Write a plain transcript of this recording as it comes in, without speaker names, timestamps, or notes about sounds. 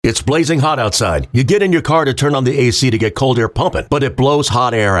It's blazing hot outside. You get in your car to turn on the AC to get cold air pumping, but it blows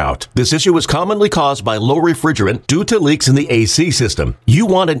hot air out. This issue is commonly caused by low refrigerant due to leaks in the AC system. You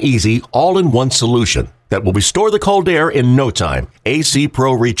want an easy, all-in-one solution that will restore the cold air in no time. AC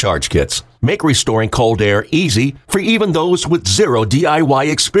Pro Recharge Kits make restoring cold air easy for even those with zero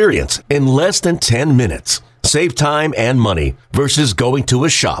DIY experience in less than 10 minutes. Save time and money versus going to a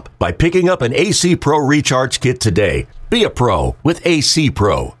shop by picking up an AC Pro Recharge Kit today. Be a pro with AC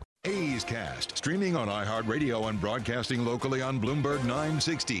Pro. A's Cast, streaming on iHeartRadio and broadcasting locally on Bloomberg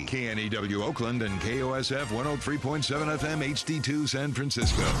 960, KNEW Oakland, and KOSF 103.7 FM HD2 San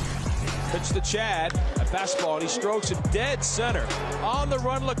Francisco. Pitch to Chad, a fastball, and he strokes it dead center. On the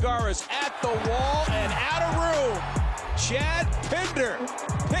run, Lagares at the wall and out of room. Chad Pinder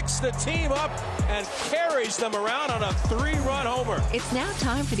picks the team up and carries them around on a 3-run homer. It's now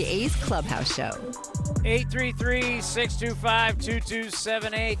time for the A's Clubhouse Show.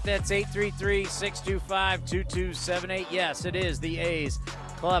 833-625-2278. That's 833-625-2278. Yes, it is the A's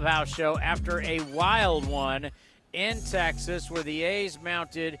Clubhouse Show after a wild one in Texas where the A's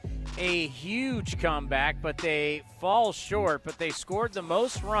mounted a huge comeback, but they fall short. But they scored the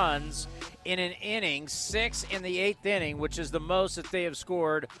most runs in an inning, 6 in the 8th inning, which is the most that they have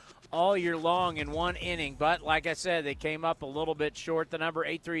scored all year long in one inning. But like I said, they came up a little bit short. The number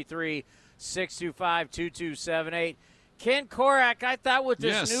 833-625-2278. Ken Korak, I thought with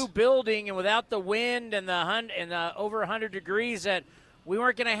this new building and without the wind and the over 100 degrees that we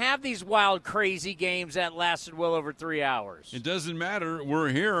weren't going to have these wild, crazy games that lasted well over 3 hours. It doesn't matter. We're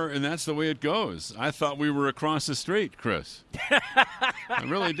here, and that's the way it goes. I thought we were across the street, Chris. I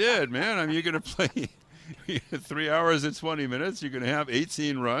really did, man. I mean, you're going to play 3 hours and 20 minutes. You're going to have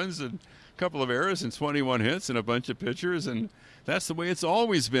 18 runs and a couple of errors and 21 hits and a bunch of pitchers, and that's the way it's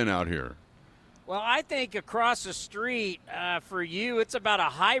always been out here. Well, I think across the street, for you, it's about a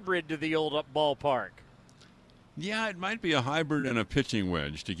hybrid to the old ballpark. Yeah, it might be a hybrid and a pitching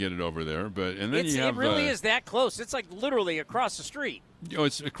wedge to get it over there, but and then it really is that close. It's like literally across the street.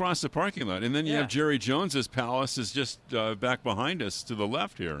 It's across the parking lot, and then you have Jerry Jones's Palace is just back behind us to the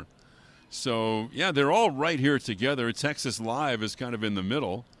left here. So yeah, they're all right here together. Texas Live is kind of in the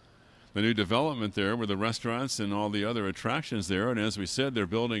middle. The new development there with the restaurants and all the other attractions there, and as we said, they're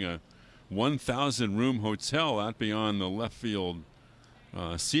building a 1,000-room hotel out beyond the left field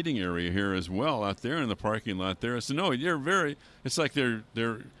seating area here as well out there in the parking lot there. So no, it's like they're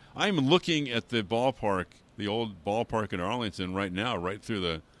I'm looking at the ballpark, the old ballpark in Arlington right now, right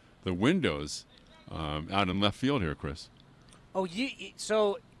through the windows out in left field here, Chris. Oh,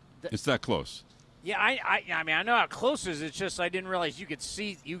 it's that close. Yeah, I mean I know how close it is. It's just I didn't realize you could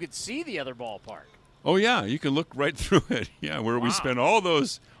see the other ballpark. Oh yeah, you can look right through it. Yeah, where we spent all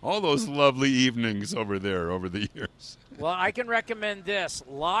those lovely evenings over there over the years. Well, I can recommend this.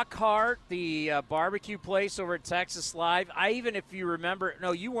 Lockhart, the barbecue place over at Texas Live. If you remember,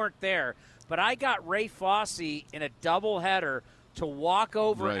 no, you weren't there, but I got Ray Fosse in a doubleheader to walk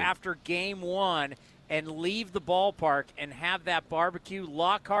over after game one and leave the ballpark and have that barbecue.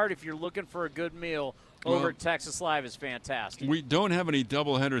 Lockhart, if you're looking for a good meal, over at Texas Live is fantastic. We don't have any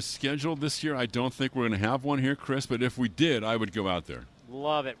doubleheaders scheduled this year. I don't think we're going to have one here, Chris, but if we did, I would go out there.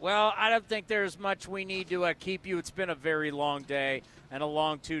 Love it. Well, I don't think there's much we need to keep you. It's been a very long day and a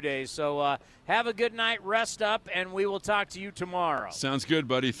long 2 days. So have a good night, rest up, and we will talk to you tomorrow. Sounds good,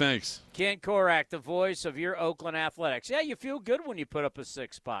 buddy. Thanks. Ken Korak, the voice of your Oakland Athletics. Yeah, you feel good when you put up a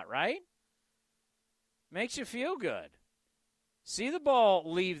 6 spot, right? Makes you feel good. See the ball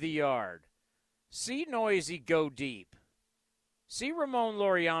leave the yard. See Noisy go deep. See Ramon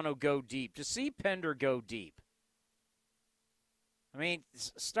Laureano go deep. To see Pender go deep. I mean,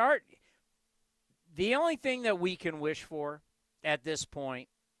 the only thing that we can wish for at this point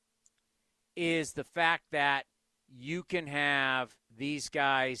is the fact that you can have these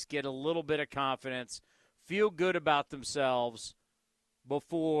guys get a little bit of confidence, feel good about themselves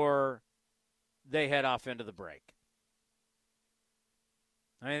before they head off into the break.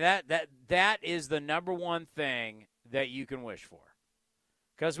 I mean, that is the number one thing that you can wish for,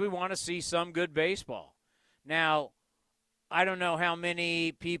 because we want to see some good baseball. Now, I don't know how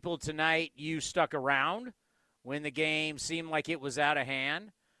many people tonight you stuck around when the game seemed like it was out of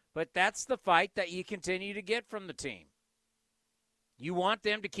hand, but that's the fight that you continue to get from the team. You want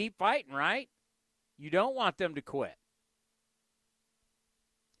them to keep fighting, right? You don't want them to quit.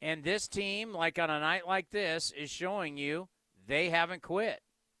 And this team, like on a night like this, is showing you they haven't quit.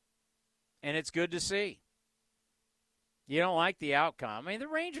 And it's good to see. You don't like the outcome. I mean, the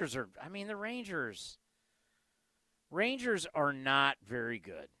Rangers are not very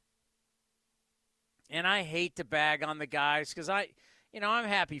good. And I hate to bag on the guys because I'm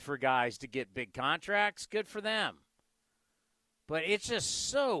happy for guys to get big contracts. Good for them. But it's just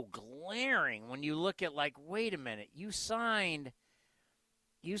so glaring when you look at, like, wait a minute, you signed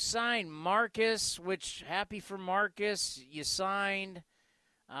Marcus, which, happy for Marcus. You signed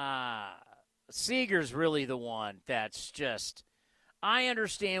Seager's really the one that's just, I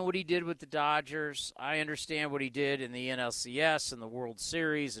understand what he did with the Dodgers. I understand what he did in the NLCS and the World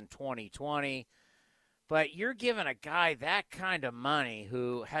Series in 2020. But you're giving a guy that kind of money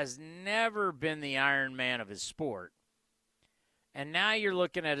who has never been the Iron Man of his sport. And now you're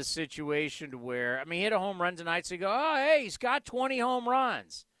looking at a situation where, he hit a home run tonight, so you go, oh, hey, he's got 20 home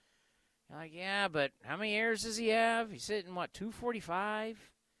runs. You're like, yeah, but how many errors does he have? He's hitting,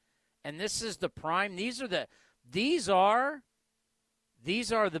 245? And this is the prime. These are the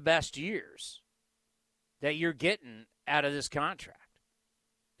best years that you're getting out of this contract.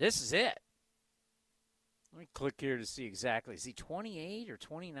 This is it. Let me click here to see exactly. Is he 28 or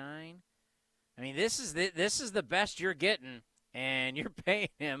 29? This is the best you're getting, and you're paying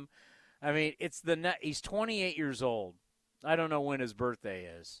him. He's 28 years old. I don't know when his birthday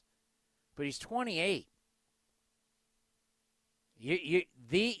is, but he's 28. It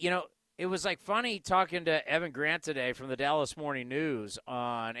was like funny talking to Evan Grant today from the Dallas Morning News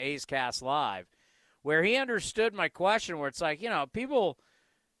on A's Cast Live, where he understood my question, where it's like, people,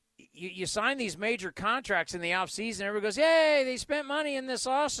 you sign these major contracts in the offseason, everybody goes, yay, they spent money in this,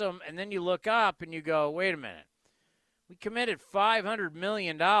 awesome. And then you look up and you go, wait a minute. We committed $500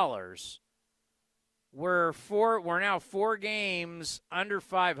 million. We're now 4 games under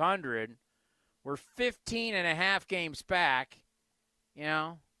 500. We're 15 and a half games back,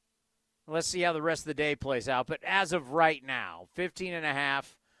 Let's see how the rest of the day plays out. But as of right now, 15 and a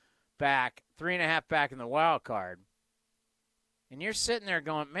half back, 3.5 back in the wild card. And you're sitting there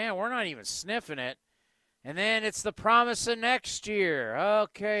going, man, we're not even sniffing it. And then it's the promise of next year.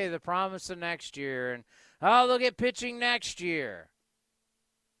 Okay, the promise of next year. And, they'll get pitching next year.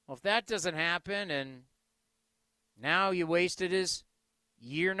 Well, if that doesn't happen, and now you wasted his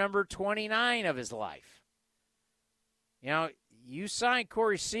year number 29 of his life. You signed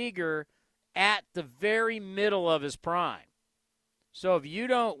Corey Seager at the very middle of his prime. So if you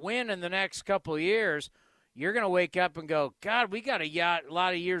don't win in the next couple of years, you're going to wake up and go, God, we got a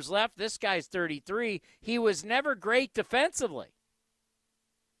lot of years left. This guy's 33. He was never great defensively.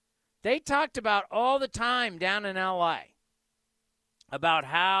 They talked about all the time down in L.A. about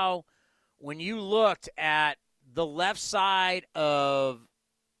how when you looked at the left side of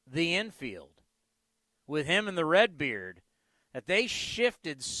the infield with him and the Redbeard, that they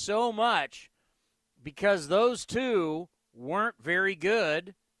shifted so much because those two weren't very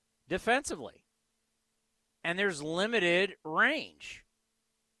good defensively. And there's limited range.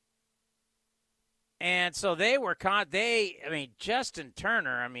 And so they were Justin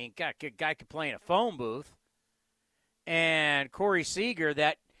Turner, guy could play in a phone booth. And Corey Seager,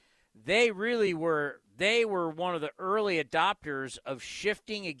 that they were one of the early adopters of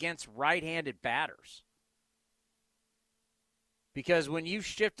shifting against right-handed batters. Because when you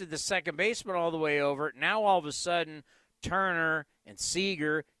shifted the second baseman all the way over, now all of a sudden Turner and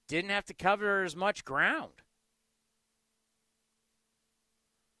Seager didn't have to cover as much ground.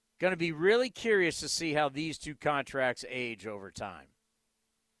 Going to be really curious to see how these two contracts age over time.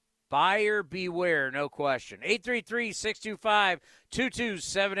 Buyer beware, no question.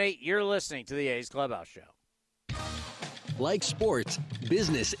 833-625-2278. You're listening to the A's Clubhouse Show. Like sports,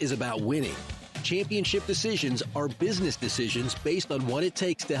 business is about winning. Championship decisions are business decisions based on what it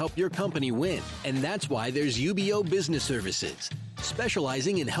takes to help your company win. And that's why there's UBO Business Services,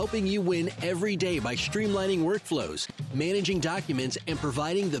 specializing in helping you win every day by streamlining workflows, managing documents, and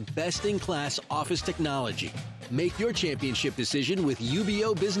providing the best-in-class office technology. Make your championship decision with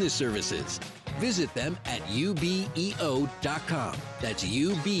UBO Business Services. Visit them at ubeo.com. That's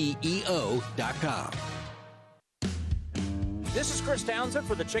ubeo.com. This is Chris Townsend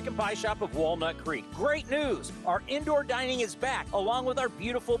for the Chicken Pie Shop of Walnut Creek. Great news! Our indoor dining is back, along with our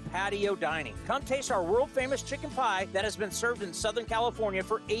beautiful patio dining. Come taste our world-famous chicken pie that has been served in Southern California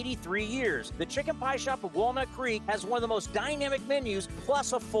for 83 years. The Chicken Pie Shop of Walnut Creek has one of the most dynamic menus,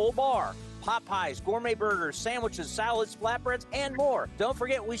 plus a full bar. Pot pies, gourmet burgers, sandwiches, salads, flatbreads, and more. Don't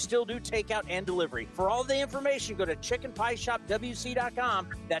forget, we still do takeout and delivery. For all the information, go to chickenpieshopwc.com.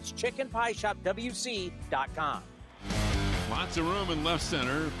 That's chickenpieshopwc.com. Lots of room in left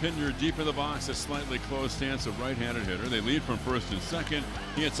center. Pinder deep in the box, a slightly closed stance, a right-handed hitter. They lead from first and second.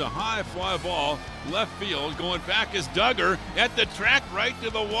 He hits a high fly ball, left field. Going back is Duggar at the track, right to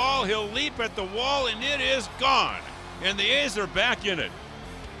the wall. He'll leap at the wall, and it is gone. And the A's are back in it.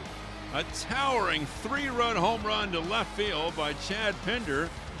 A towering 3-run home run to left field by Chad Pinder,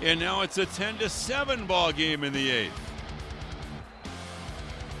 and now it's a 10-7 ball game in the 8th.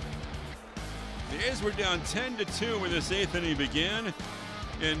 The A's were down 10-2 when this 8th inning began,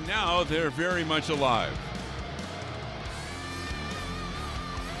 and now they're very much alive.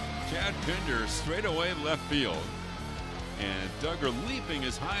 Chad Pinder straight away left field, and Duggar leaping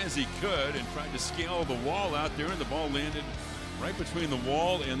as high as he could and tried to scale the wall out there, and the ball landed right between the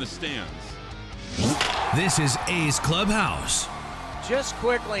wall and the stands. This is A's Clubhouse. Just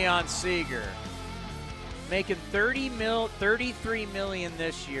quickly on Seager, making $33 million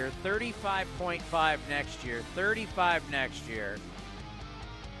this year, $35.5 next year, $35 next year,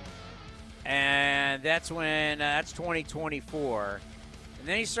 and that's 2024. And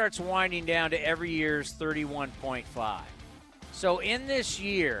then he starts winding down to every year's 31.5. So in this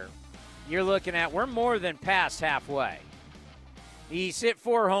year, you're looking at, we're more than past halfway. He's hit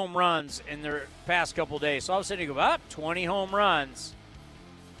 4 home runs in the past couple days. So all of a sudden you go, up 20 home runs.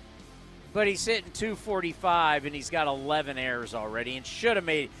 But he's hitting 245, and he's got 11 errors already, and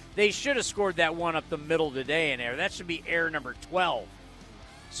they should have scored that one up the middle today in error. That should be error number 12.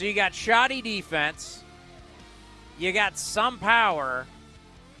 So you got shoddy defense. You got some power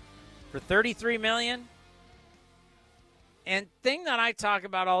for $33 million. And thing that I talk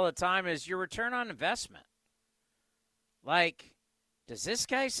about all the time is your return on investment. Like, does this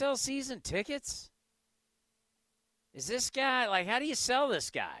guy sell season tickets? Is this guy, like, how do you sell this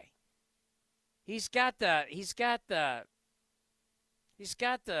guy? He's got the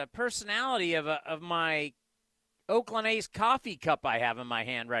personality of my Oakland A's coffee cup I have in my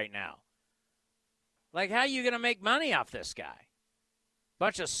hand right now. Like, how are you going to make money off this guy?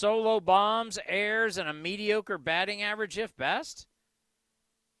 Bunch of solo bombs, errors, and a mediocre batting average if best?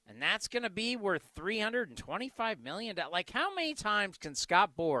 And that's going to be worth $325 million. Like, how many times can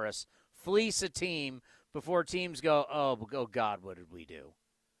Scott Boras fleece a team before teams go, oh God, what did we do?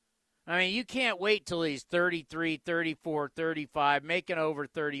 I mean, you can't wait till he's 33, 34, 35, making over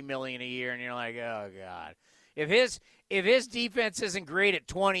 $30 million a year, and you're like, oh, God. If his defense isn't great at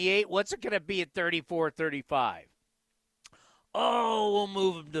 28, what's it going to be at 34, 35? Oh, we'll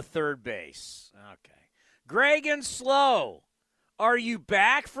move him to third base. Okay. Greg and Slow, are you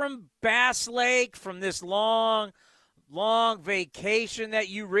back from Bass Lake, from this long vacation that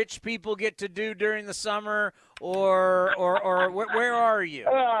you rich people get to do during the summer, or where are you?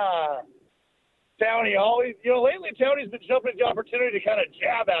 Townie always, lately Townie's been jumping at the opportunity to kind of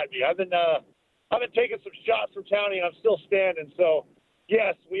jab at me. I've been taking some shots from Townie, and I'm still standing. So,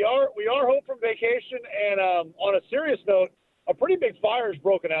 yes, we are home from vacation, and on a serious note, a pretty big fire's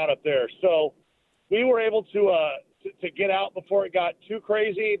broken out up there. So we were able to get out before it got too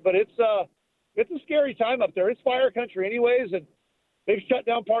crazy, but it's a scary time up there. It's fire country anyways, and they've shut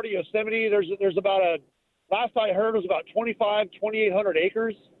down part of Yosemite. There's about last I heard was about 2,800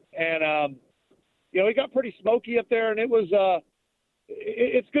 acres, and it got pretty smoky up there, and it was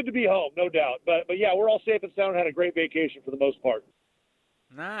it's good to be home, no doubt. But yeah, we're all safe and sound and had a great vacation for the most part.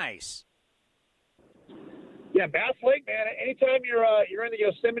 Nice. Yeah, Bass Lake, man. Anytime you're in the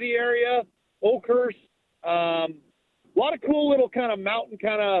Yosemite area, Oakhurst, a lot of cool little kind of mountain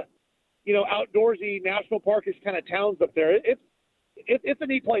kind of, outdoorsy national parkish kind of towns up there. It's a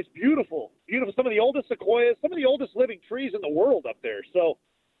neat place. Beautiful. Some of the oldest sequoias, some of the oldest living trees in the world up there. So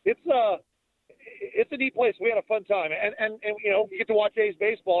it's a neat place. We had a fun time, and you get to watch A's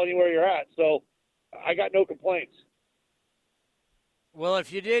baseball anywhere you're at. So I got no complaints. Well,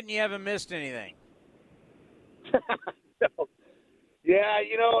 if you didn't, you haven't missed anything. No. Yeah,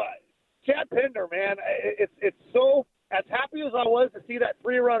 Chad Pinder, man, it's so, as happy as I was to see that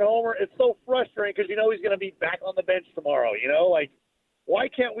 3-run homer, it's so frustrating because he's going to be back on the bench tomorrow. Like, why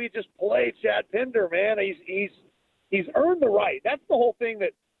can't we just play Chad Pinder, man? He's earned the right. That's the whole thing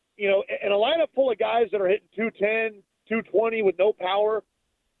that, in a lineup full of guys that are hitting 210, 220 with no power,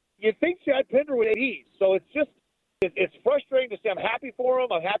 you'd think Chad Pinder would ease. So it's frustrating to see. I'm happy for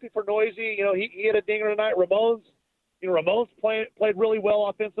him. I'm happy for Noisy. He had a dinger tonight. Ramon's played really well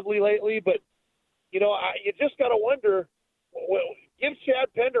offensively lately, but you just got to wonder. Well, give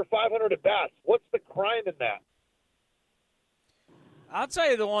Chad Pinder 500 at bats. What's the crime in that? I'll tell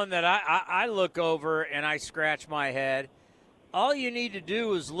you the one that I look over and I scratch my head. All you need to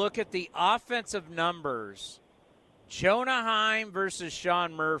do is look at the offensive numbers. Jonah Heim versus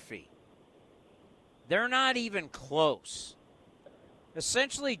Sean Murphy. They're not even close.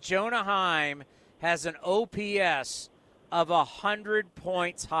 Essentially, Jonah Heim has an OPS of 100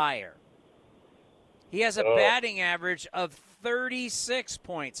 points higher. He has a batting average of 36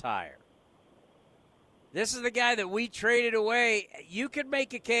 points higher. This is the guy that we traded away. You could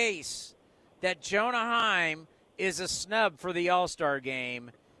make a case that Jonah Heim is a snub for the All-Star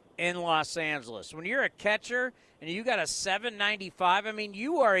game in Los Angeles. When you're a catcher and you got a 795, I mean,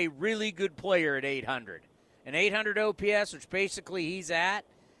 you are a really good player at 800. An 800 OPS, which basically he's at,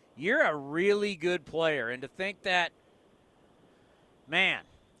 you're a really good player. And to think that, man,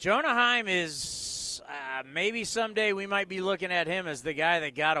 Jonah Heim is maybe someday we might be looking at him as the guy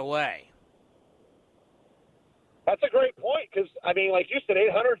that got away. That's a great point because, I mean, like you said,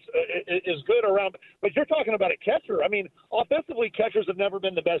 800 is good around. But you're talking about a catcher. I mean, offensively, catchers have never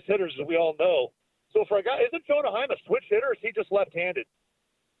been the best hitters, as we all know. So for a guy, isn't Jonah Heim a switch hitter or is he just left-handed?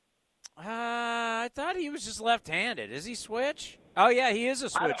 I thought he was just left-handed. Is he switch? Oh, yeah, he is a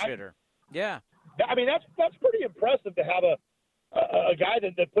switch hitter. Yeah. I mean, that's pretty impressive to have a guy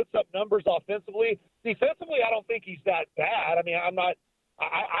that puts up numbers offensively. Defensively, I don't think he's that bad. I mean, I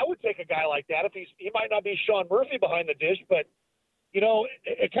would take a guy like that if he might not be Sean Murphy behind the dish, but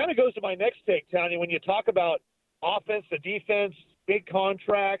it kind of goes to my next take, Tony. When you talk about offense to defense, big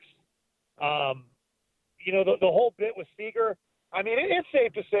contracts, the whole bit with Seager. I mean, it's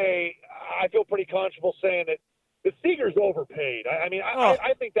safe to say I feel pretty comfortable saying that Seager's overpaid. I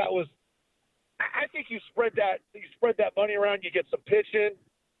think that was. I think you spread that money around, you get some pitching.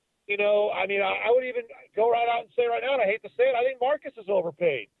 I would even go right out and say right now, and I hate to say it, I think Marcus is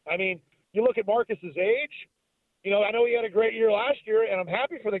overpaid. I mean, you look at Marcus's age. I know he had a great year last year, and I'm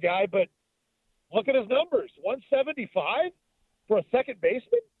happy for the guy, but look at his numbers. 175 for a second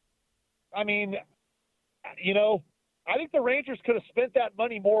baseman? I mean, I think the Rangers could have spent that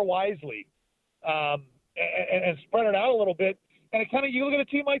money more wisely and spread it out a little bit. And you look at a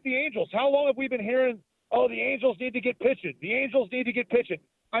team like the Angels. How long have we been hearing, the Angels need to get pitching. The Angels need to get pitching.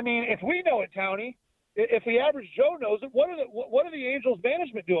 I mean, if we know it, Townie, if the average Joe knows it, what are the Angels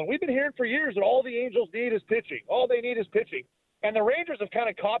management doing? We've been hearing for years that all the Angels need is pitching. All they need is pitching. And the Rangers have kind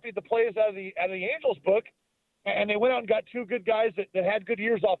of copied the plays out of the Angels book, and they went out and got two good guys that had good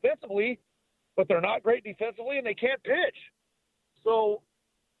years offensively, but they're not great defensively, and they can't pitch. So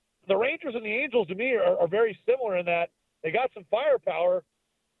the Rangers and the Angels, to me, are very similar in that they got some firepower,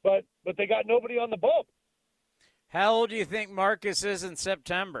 but they got nobody on the bump. How old do you think Marcus is in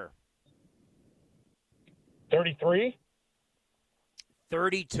September? 33?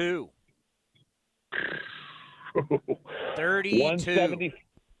 32. 32.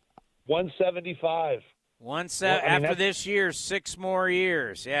 175. After this year, 6 more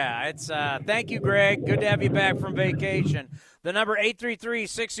years. Yeah, it's thank you, Greg. Good to have you back from vacation. The number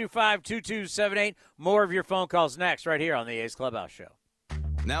 833-625-2278. More of your phone calls next right here on the A's Clubhouse Show.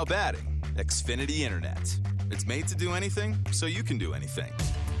 Now batting, Xfinity Internet. It's made to do anything, so you can do anything.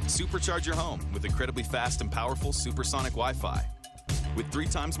 Supercharge your home with incredibly fast and powerful supersonic Wi-Fi. With 3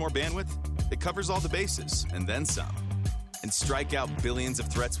 times more bandwidth, it covers all the bases and then some. And strike out billions of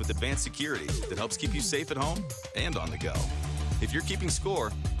threats with advanced security that helps keep you safe at home and on the go. If you're keeping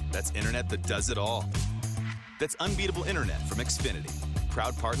score, that's internet that does it all. That's unbeatable internet from Xfinity,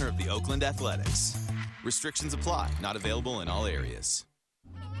 proud partner of the Oakland Athletics. Restrictions apply, not available in all areas.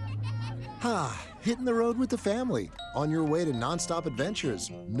 Hitting the road with the family. On your way to nonstop adventures.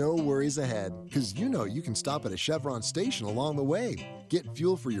 No worries ahead, because you can stop at a Chevron station along the way. Get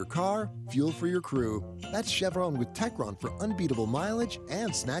fuel for your car, fuel for your crew. That's Chevron with Techron for unbeatable mileage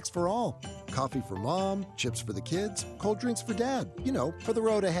and snacks for all. Coffee for mom, chips for the kids, cold drinks for dad. For the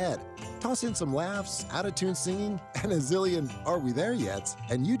road ahead. Toss in some laughs, out-of-tune singing, and a zillion "Are we there yet?"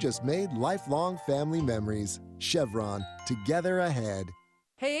 And you just made lifelong family memories. Chevron, together ahead.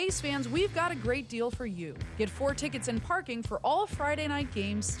 Hey A's fans, we've got a great deal for you. Get 4 tickets and parking for all Friday night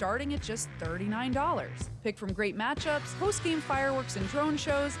games starting at just $39. Pick from great matchups, post-game fireworks and drone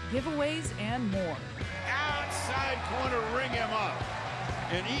shows, giveaways, and more. Outside corner, ring him up.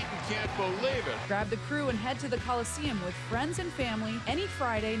 And Eaton can't believe it. Grab the crew and head to the Coliseum with friends and family any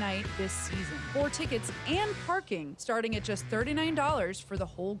Friday night this season. 4 tickets and parking starting at just $39 for the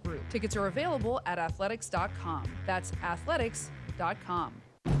whole group. Tickets are available at athletics.com. That's athletics.com.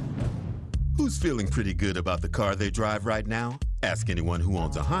 Who's feeling pretty good about the car they drive right now? Ask anyone who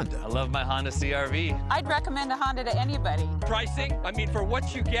owns a Honda. I love my Honda CR-V. I'd recommend a Honda to anybody. Pricing? For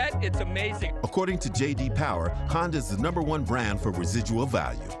what you get, it's amazing. According to J.D. Power, Honda is the #1 brand for residual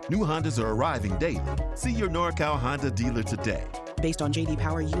value. New Hondas are arriving daily. See your NorCal Honda dealer today. Based on J.D.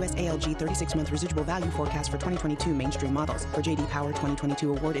 Power U.S. ALG 36-month residual value forecast for 2022 mainstream models. For J.D. Power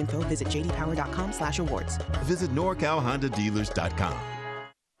 2022 award info, visit jdpower.com/awards. Visit NorCalHondaDealers.com.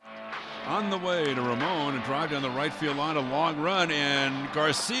 On the way to Ramon, and drive down the right field line, a long run, and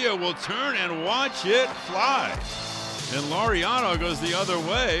Garcia will turn and watch it fly. And Laureano goes the other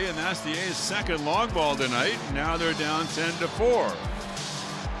way, and that's the A's second long ball tonight. Now they're down 10-4.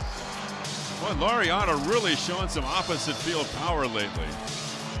 Boy, Laureano really showing some opposite field power lately.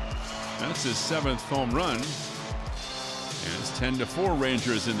 That's his 7th home run. And it's 10-4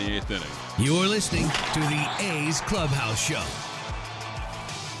 Rangers in the 8th inning. You're listening to the A's Clubhouse Show.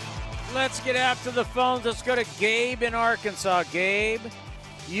 Let's get after the phones. Let's go to Gabe in Arkansas. Gabe,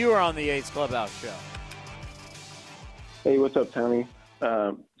 you are on the A's Clubhouse Show. Hey, what's up, Tony?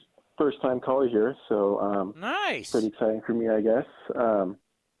 First-time caller here, so nice. Pretty exciting for me, I guess.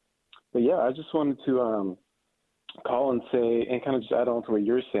 But yeah, I just wanted to call and say, and kind of just add on to what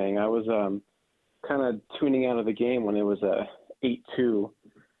you're saying. I was kind of tuning out of the game when it was 8-2,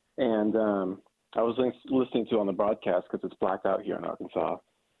 and I was listening to it on the broadcast because it's blacked out here in Arkansas.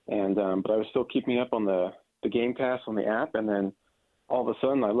 And but I was still keeping up on the Game Pass on the app, and then all of a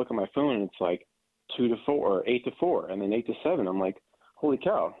sudden I look at my phone and it's like 2-4 or 8-4, and then 8-7. I'm like, holy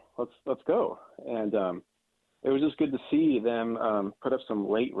cow, let's go! And it was just good to see them put up some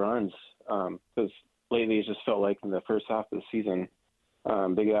late runs because lately it just felt like in the first half of the season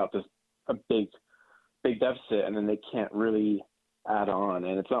they get out just a big deficit, and then they can't really add on.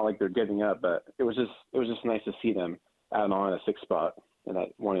 And it's not like they're giving up, but it was just nice to see them add on a 6th spot in that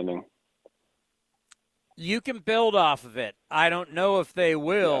one inning. You can build off of it. I don't know if they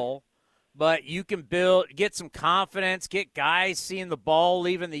will, but you can get some confidence, get guys seeing the ball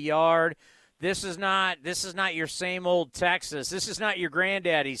leaving the yard. This is not your same old Texas. This is not your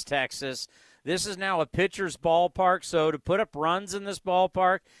granddaddy's Texas. This is now a pitcher's ballpark. So to put up runs in this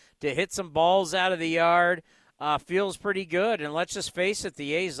ballpark, to hit some balls out of the yard, feels pretty good. And let's just face it,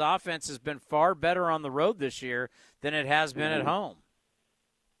 the A's offense has been far better on the road this year than it has been at home.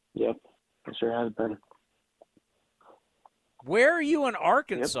 Yep, it sure has been. Where are you in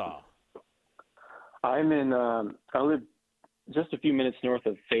Arkansas? Yep. I'm in, I live just a few minutes north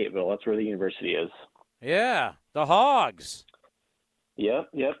of Fayetteville. That's where the university is. Yeah, the Hogs.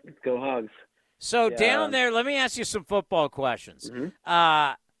 Yep, go Hogs. So down there, let me ask you some football questions.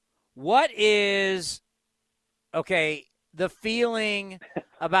 Mm-hmm. What is, the feeling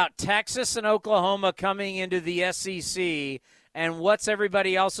about Texas and Oklahoma coming into the SEC, and what's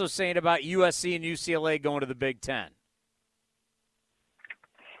everybody also saying about USC and UCLA going to the Big Ten?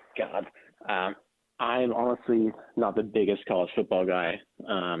 God, I'm honestly not the biggest college football guy,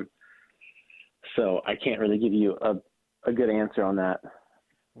 so I can't really give you a good answer on that.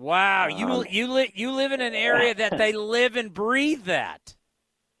 Wow, you live in an area that they live and breathe that.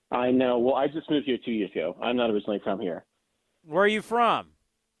 I know. Well, I just moved here 2 years ago. I'm not originally from here. Where are you from?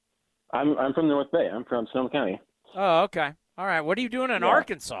 I'm from the North Bay. I'm from Sonoma County. Oh, okay. All right. What are you doing in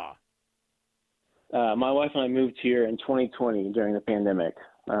Arkansas? My wife and I moved here in 2020 during the pandemic.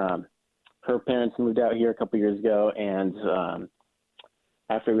 Her parents moved out here a couple years ago, and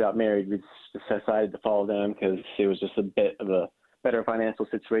after we got married, we just decided to follow them because it was just a bit of a better financial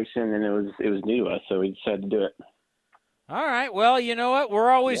situation, and it was new to us, so we decided to do it. All right. Well, you know what?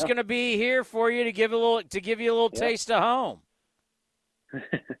 We're always going to be here for you to give you a little taste of home.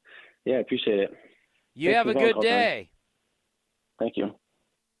 Yeah, I appreciate it. You have a good day. Thank you.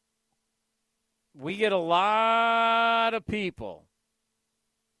 We get a lot of people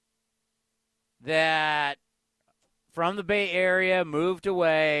that from the Bay Area moved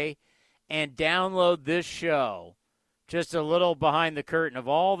away and download this show. Just a little behind the curtain of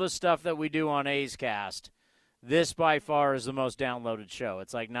all the stuff that we do on A's Cast. This by far is the most downloaded show.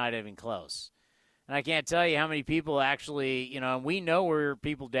 It's like not even close. And I can't tell you how many people actually, we know where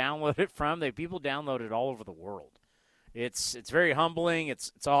people download it from. People download it all over the world. It's very humbling.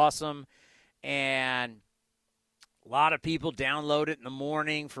 It's awesome. And a lot of people download it in the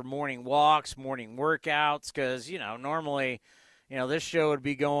morning for morning walks, morning workouts, because, normally, this show would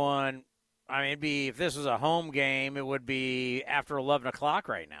be going, if this was a home game, it would be after 11 o'clock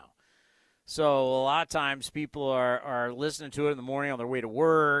right now. So a lot of times people are listening to it in the morning on their way to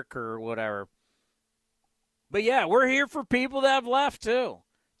work or whatever. But, yeah, we're here for people that have left, too,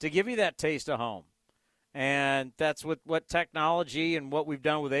 to give you that taste of home. And that's what technology and what we've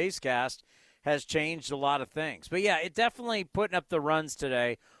done with A's Cast has changed a lot of things. But, yeah, it definitely putting up the runs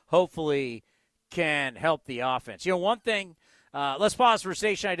today hopefully can help the offense. One thing, let's pause for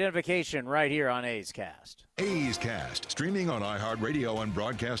station identification right here on A's Cast. A's Cast, streaming on iHeartRadio and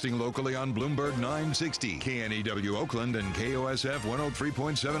broadcasting locally on Bloomberg 960, KNEW Oakland, and KOSF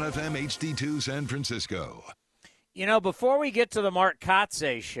 103.7 FM HD2 San Francisco. Before we get to the Mark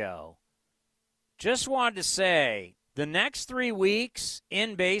Kotze show, just wanted to say the next 3 weeks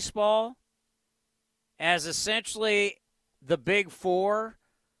in baseball, as essentially the Big Four,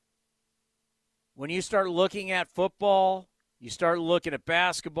 when you start looking at football, you start looking at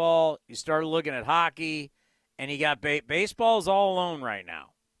basketball, you start looking at hockey, and you got baseball's all alone right now.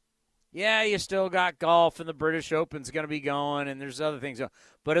 Yeah, you still got golf, and the British Open's going to be going, and there's other things.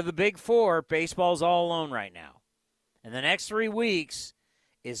 But of the big four, baseball's all alone right now. And the next 3 weeks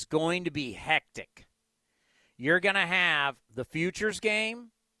is going to be hectic. You're going to have the Futures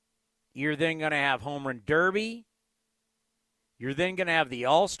game. You're then going to have Home Run Derby. You're then going to have the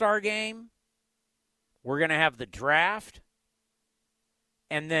All-Star game. We're going to have the draft.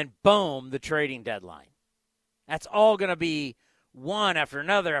 And then, boom, the trading deadline. That's all going to be one after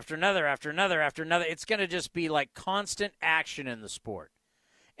another, after another, after another, after another. It's going to just be like constant action in the sport.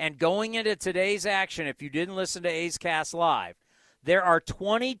 And going into today's action, if you didn't listen to A's Cast Live, there are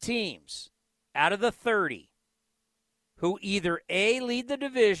 20 teams out of the 30 who either A, lead the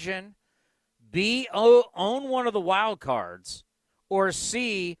division, B, own one of the wild cards, or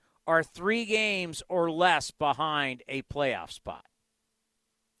C, are 3 games or less behind a playoff spot.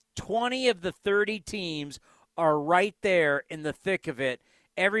 20 of the 30 teams are right there in the thick of it.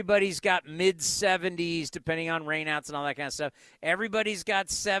 Everybody's got mid-70s, depending on rainouts and all that kind of stuff. Everybody's got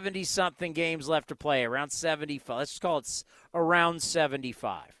 70-something games left to play, around 75. Let's just call it around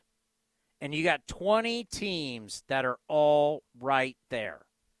 75. And you got 20 teams that are all right there.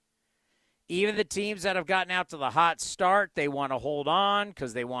 Even the teams that have gotten out to the hot start, they want to hold on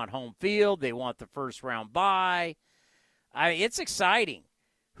because they want home field. They want the first-round bye. It's exciting.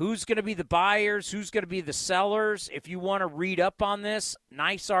 Who's going to be the buyers? Who's going to be the sellers? If you want to read up on this,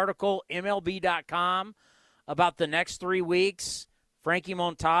 nice article, MLB.com, about the next 3 weeks. Frankie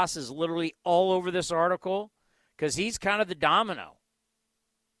Montas is literally all over this article because he's kind of the domino.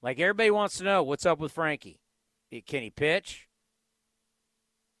 Like, everybody wants to know what's up with Frankie. Can he pitch?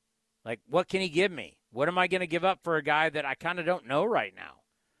 Like, what can he give me? What am I going to give up for a guy that I kind of don't know right now?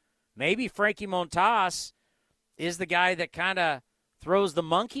 Maybe Frankie Montas is the guy that kind of throws the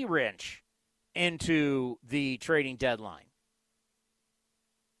monkey wrench into the trading deadline.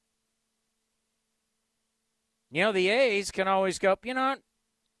 You know, the A's can always go, you know what?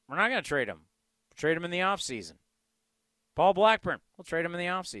 We're not going to trade him. We'll trade him in the offseason. Paul Blackburn, we'll trade him in the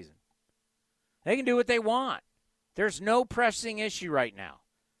offseason. They can do what they want. There's no pressing issue right now.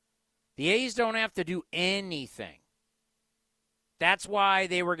 The A's don't have to do anything. That's why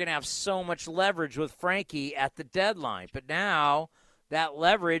they were going to have so much leverage with Frankie at the deadline. But now that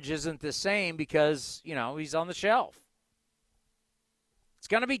leverage isn't the same because, you know, he's on the shelf. It's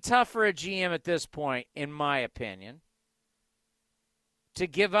going to be tough for a GM at this point, in my opinion, to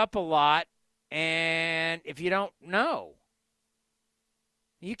give up a lot. And if you don't know,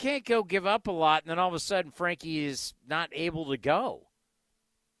 you can't go give up a lot and then all of a sudden Frankie is not able to go.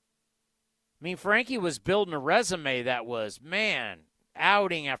 I mean, Frankie was building a resume that was, man,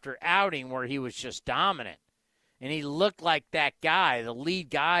 outing after outing where he was just dominant. And he looked like that guy, the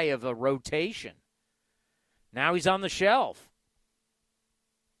lead guy of a rotation. Now he's on the shelf.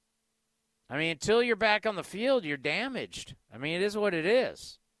 I mean, until you're back on the field, you're damaged. I mean, it is what it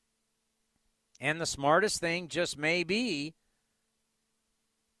is. And the smartest thing just may be,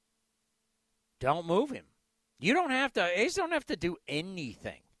 don't move him. You don't have to, A's don't have to do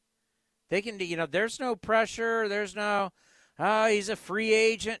anything. They can do, you know, there's no pressure. There's no, he's a free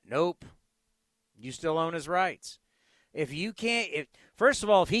agent. Nope. You still own his rights. If you can't, first of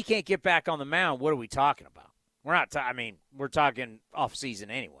all, if he can't get back on the mound, what are we talking about? We're not, we're talking off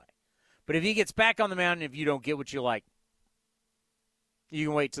season anyway. But if he gets back on the mound and if you don't get what you like, you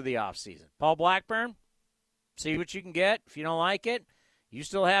can wait till the offseason. Paul Blackburn, see what you can get. If you don't like it, you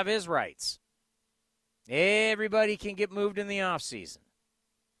still have his rights. Everybody can get moved in the offseason.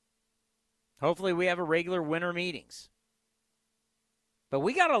 Hopefully we have a regular winter meetings. But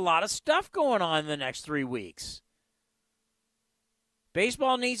we got a lot of stuff going on in the next 3 weeks.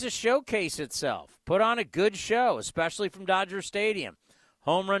 Baseball needs to showcase itself. Put on a good show, especially from Dodger Stadium.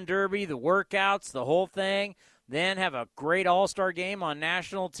 Home Run Derby, the workouts, the whole thing. Then have a great all-star game on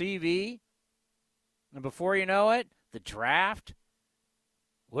national TV. And before you know it, the draft.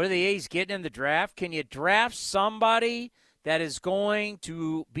 What are the A's getting in the draft? Can you draft somebody that is going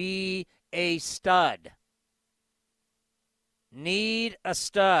to be a stud? Need a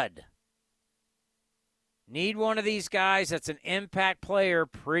stud. Need one of these guys that's an impact player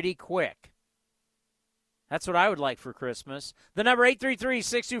pretty quick. That's what I would like for Christmas. The number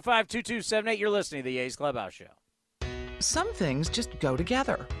 833-625-2278. You're listening to the A's Clubhouse Show. Some things just go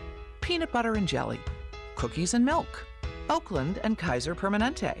together. Peanut butter and jelly, cookies and milk, Oakland and Kaiser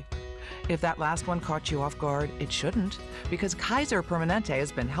Permanente. If that last one caught you off guard, it shouldn't, because Kaiser Permanente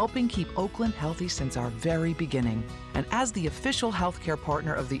has been helping keep Oakland healthy since our very beginning. And as the official healthcare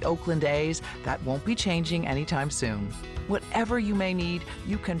partner of the Oakland A's, that won't be changing anytime soon. Whatever you may need,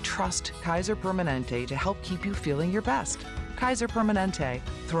 you can trust Kaiser Permanente to help keep you feeling your best. Kaiser Permanente.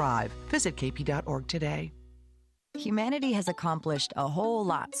 Thrive. Visit kp.org today. Humanity has accomplished a whole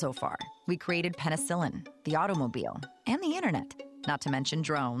lot so far. We created penicillin, the automobile, and the internet, not to mention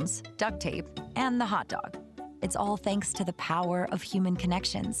drones, duct tape, and the hot dog. It's all thanks to the power of human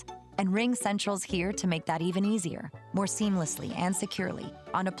connections. And Ring Central's here to make that even easier, more seamlessly and securely,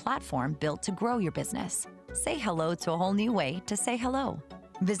 on a platform built to grow your business. Say hello to a whole new way to say hello.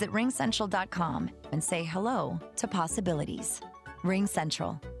 Visit ringcentral.com and say hello to possibilities. Ring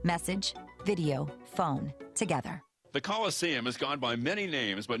Central. Message, video, phone, together. The Coliseum has gone by many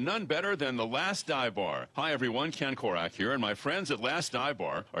names, but none better than the Last Dive Bar. Hi, everyone. Ken Korak here, and my friends at Last Dive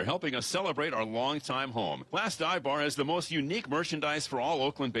Bar are helping us celebrate our longtime home. Last Dive Bar has the most unique merchandise for all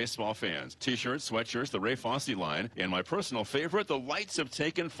Oakland baseball fans. T-shirts, sweatshirts, the Ray Fosse line, and my personal favorite, the lights have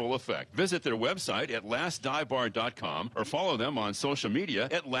taken full effect. Visit their website at lastdivebar.com or follow them on social media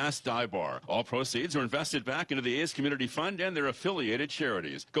at Last Dive Bar. All proceeds are invested back into the A's Community Fund and their affiliated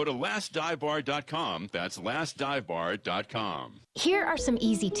charities. Go to lastdivebar.com. That's lastdivebar.com. Here are some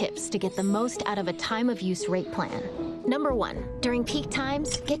easy tips to get the most out of a time-of-use rate plan. Number 1, during peak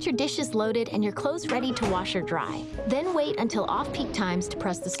times, get your dishes loaded and your clothes ready to wash or dry. Then wait until off-peak times to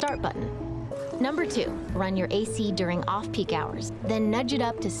press the start button. Number 2, run your AC during off-peak hours, then nudge it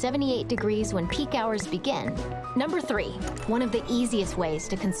up to 78 degrees when peak hours begin. Number 3, one of the easiest ways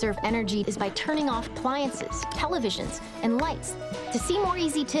to conserve energy is by turning off appliances, televisions, and lights. To see more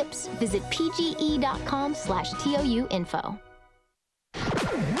easy tips, visit pge.com/TOUinfo.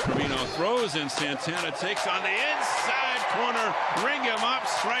 Trevino throws and Santana takes on the inside corner. Ring him up.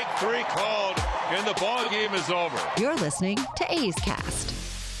 Strike 3 called, and the ball game is over. You're listening to A's Cast.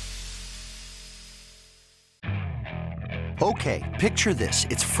 Okay, picture this.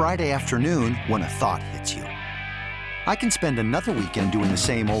 It's Friday afternoon when a thought hits you. I can spend another weekend doing the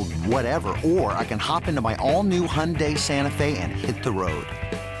same old whatever, or I can hop into my all-new Hyundai Santa Fe and hit the road.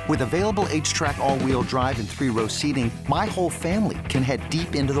 With available H-Track all-wheel drive and 3-row seating, my whole family can head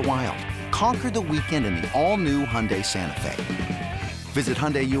deep into the wild. Conquer the weekend in the all-new Hyundai Santa Fe. Visit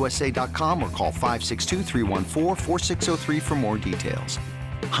HyundaiUSA.com or call 562-314-4603 for more details.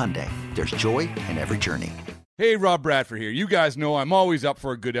 Hyundai, there's joy in every journey. Hey, Rob Bradford here. You guys know I'm always up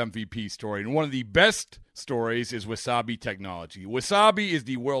for a good MVP story, and one of the best stories is Wasabi Technology. Wasabi is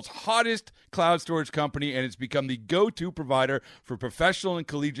the world's hottest cloud storage company, and it's become the go-to provider for professional and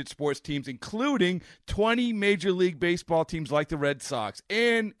collegiate sports teams, including 20 Major League Baseball teams like the Red Sox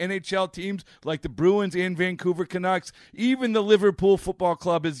and NHL teams like the Bruins and Vancouver Canucks. Even the Liverpool Football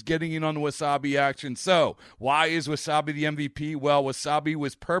Club is getting in on the Wasabi action. So, why is Wasabi the MVP? Well, Wasabi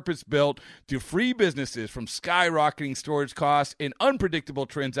was purpose-built to free businesses from skyrocketing storage costs and unpredictable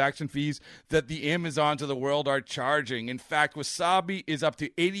transaction fees that the Amazons of the world are charging. In fact, Wasabi is up to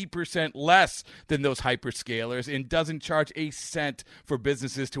 80% less than those hyperscalers and doesn't charge a cent for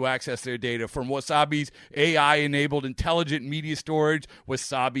businesses to access their data. From Wasabi's AI-enabled intelligent media storage,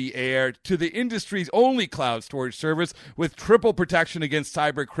 Wasabi Air, to the industry's only cloud storage service with triple protection against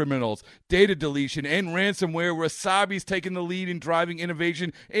cyber criminals, data deletion, and ransomware, Wasabi's taken the lead in driving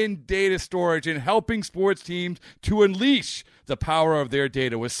innovation in data storage and helping sports teams to unleash the power of their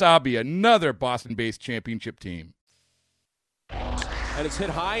data. Wasabi, another Boston-based championship team. And it's hit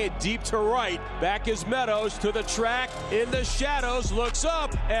high and deep to right. Back is Meadows to the track. In the shadows, looks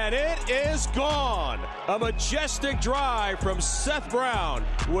up, and it is gone. A majestic drive from Seth Brown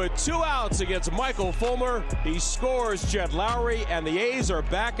with 2 outs against Michael Fulmer. He scores Jed Lowry, and the A's are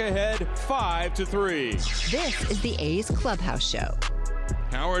back ahead 5-3. This is the A's Clubhouse Show.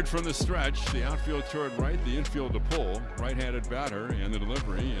 Howard from the stretch, the outfield toward right, the infield to pull, right-handed batter, and the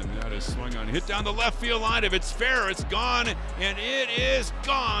delivery, and that is swung on, hit down the left field line. If it's fair, it's gone, and it is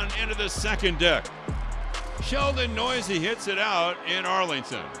gone into the second deck. Sheldon Noisy hits it out in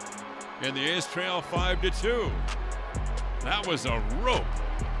Arlington, and the A's trail 5-2. That was a rope.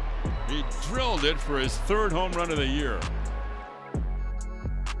 He drilled it for his 3rd home run of the year.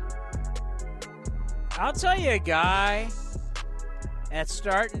 I'll tell you a guy that's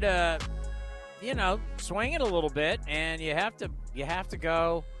starting to, swing it a little bit, and you have to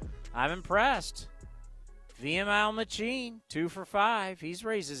go, I'm impressed. VML Machine, 2 for 5. He's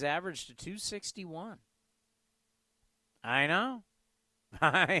raised his average to 261. I know.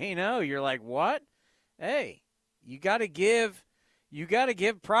 You're like, what? Hey, you got to give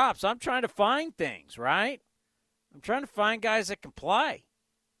props. I'm trying to find things, right? I'm trying to find guys that can play.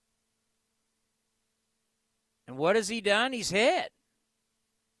 And what has he done? He's hit.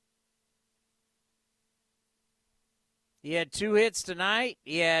 He had 2 hits tonight.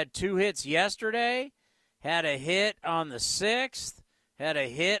 He had 2 hits yesterday. Had a hit on the 6th. Had a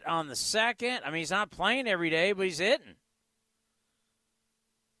hit on the 2nd. I mean, he's not playing every day, but he's hitting.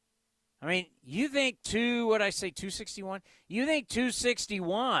 I mean, you think 261? You think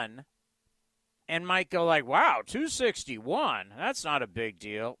 261 and might go like, wow, 261, that's not a big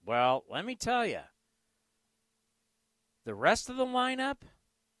deal. Well, let me tell you, the rest of the lineup,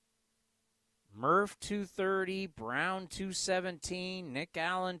 Murph 230, Brown 217, Nick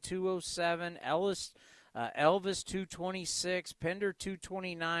Allen 207, Elvis 226, Pinder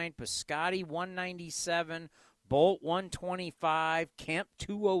 229, Piscotty 197, Bolt 125, Kemp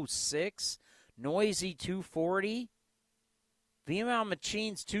 206, Noisy 240. VML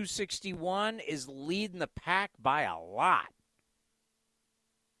Machines 261 is leading the pack by a lot.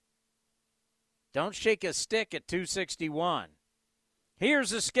 Don't shake a stick at 261.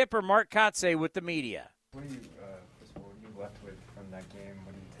 Here's the skipper, Mark Kotze, with the media. What are you left with from that game?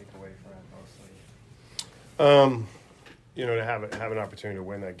 What do you take away from it mostly? To have an opportunity to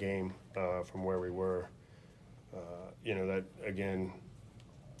win that game from where we were, that again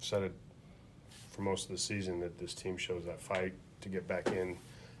said it for most of the season that this team shows that fight to get back in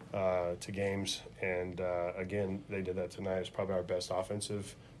to games, and again they did that tonight. It's probably our best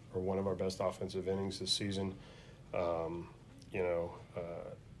offensive, or one of our best offensive innings this season.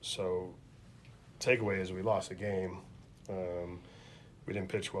 So takeaway is we lost the game. We didn't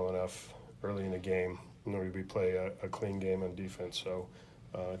pitch well enough early in the game, nor did we play a clean game on defense. So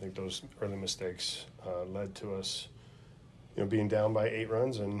I think those early mistakes led to us, being down by 8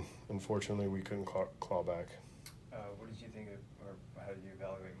 runs, and unfortunately we couldn't claw back. What did you think of, or how did you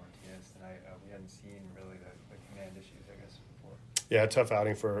evaluate Martinez tonight? We hadn't seen really the command issues, I guess, before. Yeah, tough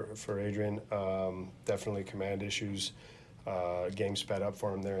outing for Adrian. Definitely command issues. Game sped up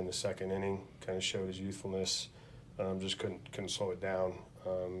for him there in the 2nd inning. Kind of showed his youthfulness. Just couldn't slow it down.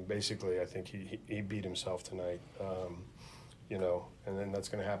 Basically, I think he beat himself tonight. And then that's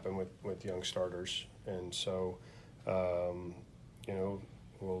going to happen with young starters. And so,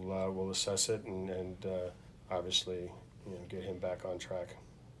 we'll assess it and obviously, get him back on track.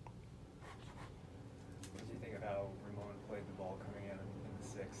 What do you think of how Ramon played the ball coming in the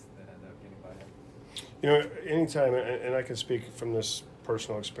 6th that ended up getting by him? Anytime, and I can speak from this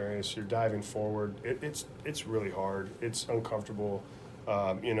personal experience, you're diving forward. It's really hard. It's uncomfortable,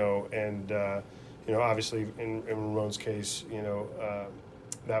 obviously in Ramon's case,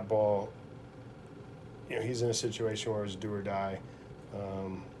 that ball, he's in a situation where it's do or die,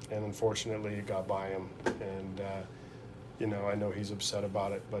 and unfortunately it got by him, and I know he's upset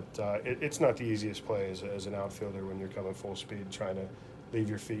about it, but it's not the easiest play as an outfielder when you're coming full speed trying to leave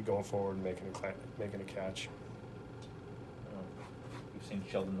your feet going forward and making a catch. We've seen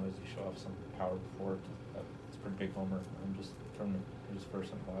Sheldon Noisy show off some power before. It's a pretty big homer. Just from his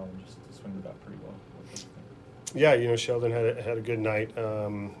first in a while, and just swing the bat pretty well. What do you think? Yeah, Sheldon had a good night.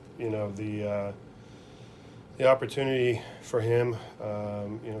 The opportunity for him,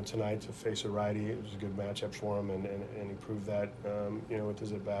 tonight to face a righty, it was a good matchup for him, and he proved that, with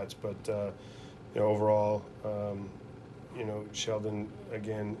his at bats. But overall. Sheldon,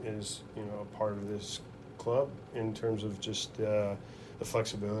 again, is, a part of this club in terms of just the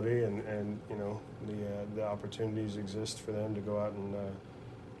flexibility and the opportunities exist for them to go out and,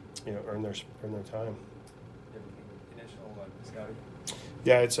 earn their time.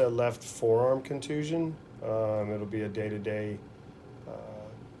 Yeah, it's a left forearm contusion. It'll be a day-to-day,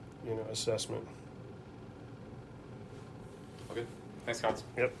 assessment. Okay. Thanks, Scott.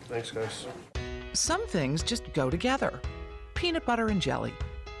 Yep. Thanks, guys. Some things just go together. Peanut butter and jelly,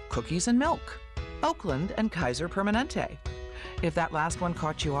 cookies and milk, Oakland and Kaiser Permanente. If that last one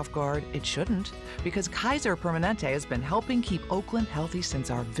caught you off guard, it shouldn't, because Kaiser Permanente has been helping keep Oakland healthy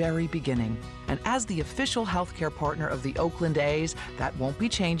since our very beginning. And as the official healthcare partner of the Oakland A's, that won't be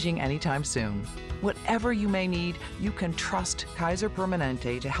changing anytime soon. Whatever you may need, you can trust Kaiser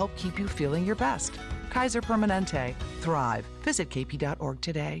Permanente to help keep you feeling your best. Kaiser Permanente. Thrive. Visit kp.org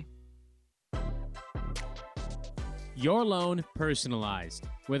today. Your loan personalized.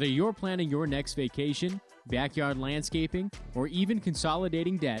 Whether you're planning your next vacation, backyard landscaping, or even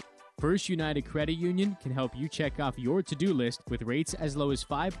consolidating debt, First United Credit Union can help you check off your to-do list with rates as low as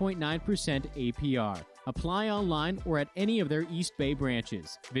 5.9% APR. Apply online or at any of their East Bay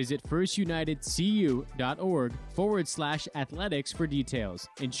branches. Visit firstunitedcu.org/athletics for details.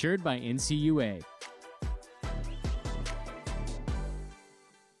 Insured by NCUA.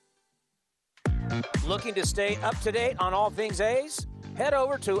 Looking to stay up to date on all things A's? Head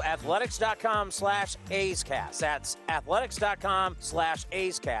over to athletics.com/A'sCast. That's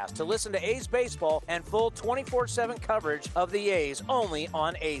athletics.com/A'sCast to listen to A's baseball and full 24/7 coverage of the A's only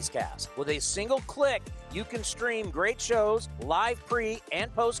on A's Cast. With a single click, you can stream great shows, live pre-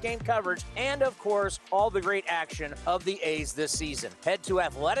 and post-game coverage, and, of course, all the great action of the A's this season. Head to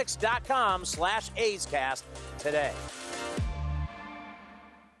athletics.com/A'sCast today.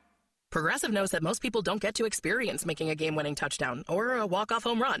 Progressive knows that most people don't get to experience making a game-winning touchdown or a walk-off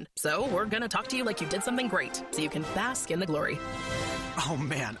home run. So we're going to talk to you like you did something great, so you can bask in the glory. Oh,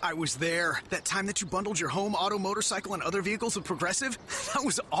 man, I was there. That time that you bundled your home, auto, motorcycle, and other vehicles with Progressive? That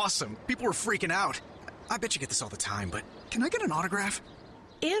was awesome. People were freaking out. I bet you get this all the time, but can I get an autograph?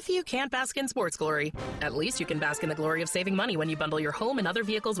 If you can't bask in sports glory, at least you can bask in the glory of saving money when you bundle your home and other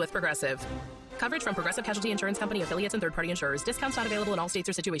vehicles with Progressive. Coverage from Progressive Casualty Insurance Company, affiliates, and third-party insurers. Discounts not available in all states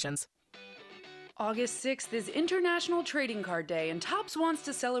or situations. August 6th is International Trading Card Day, and Topps wants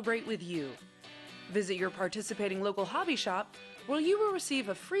to celebrate with you. Visit your participating local hobby shop, where you will receive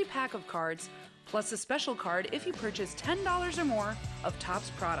a free pack of cards, plus a special card if you purchase $10 or more of Topps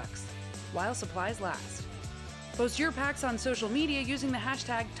products, while supplies last. Post your packs on social media using the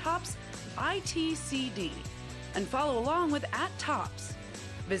hashtag ToppsITCD and follow along with @Topps.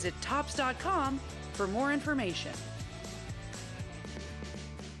 Visit Topps.com for more information.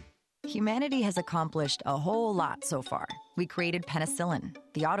 Humanity has accomplished a whole lot so far. We created penicillin,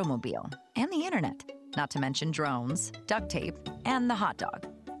 the automobile, and the internet, not to mention drones, duct tape, and the hot dog.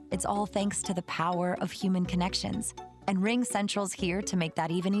 It's all thanks to the power of human connections. And Ring Central's here to make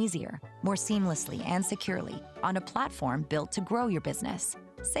that even easier, more seamlessly and securely, on a platform built to grow your business.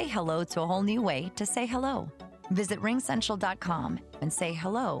 Say hello to a whole new way to say hello. Visit ringcentral.com and say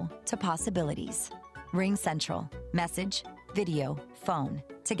hello to possibilities. Ring Central. Message, video, phone,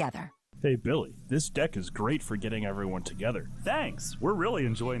 together. Hey, Billy, this deck is great for getting everyone together. Thanks. We're really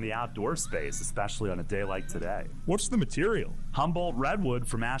enjoying the outdoor space, especially on a day like today. What's the material? Humboldt Redwood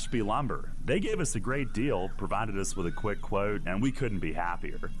from Ashby Lumber. They gave us a great deal, provided us with a quick quote, and we couldn't be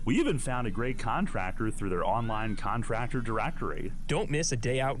happier. We even found a great contractor through their online contractor directory. Don't miss a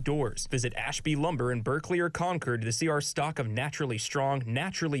day outdoors. Visit Ashby Lumber in Berkeley or Concord to see our stock of naturally strong,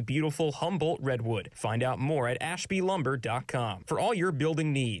 naturally beautiful Humboldt Redwood. Find out more at ashbylumber.com for all your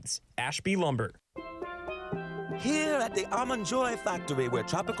building needs. Ashby Lumber. Here at the Almond Joy Factory, where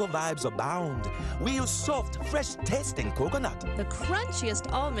tropical vibes abound, we use soft, fresh-tasting coconut. The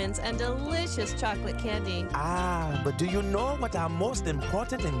crunchiest almonds and delicious chocolate candy. Ah, but do you know what our most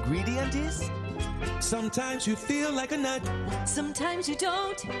important ingredient is? Sometimes you feel like a nut. Sometimes you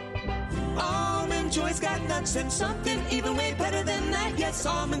don't. Almond Joy's got nuts and something even way better than that. Yes,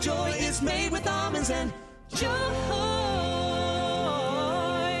 Almond Joy is made with almonds and joy.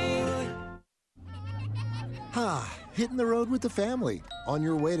 Hitting the road with the family. On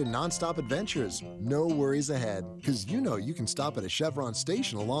your way to nonstop adventures. No worries ahead, because you know you can stop at a Chevron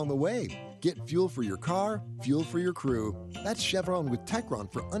station along the way. Get fuel for your car, fuel for your crew. That's Chevron with Techron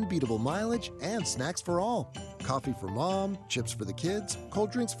for unbeatable mileage and snacks for all. Coffee for mom, chips for the kids,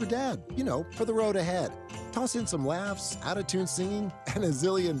 cold drinks for dad. You know, for the road ahead. Toss in some laughs, out-of-tune singing, and a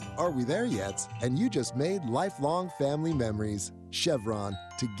zillion "Are we there yet?" And you just made lifelong family memories. Chevron,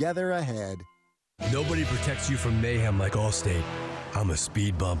 together ahead. Nobody protects you from mayhem like Allstate. I'm a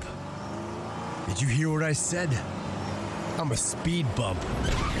speed bump. Did you hear what I said? I'm a speed bump.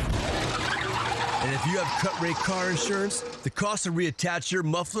 And if you have cut-rate car insurance, the cost to reattach your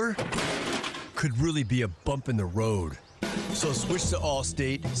muffler could really be a bump in the road. So switch to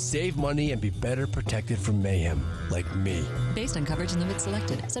Allstate, save money, and be better protected from mayhem, like me. Based on coverage and limits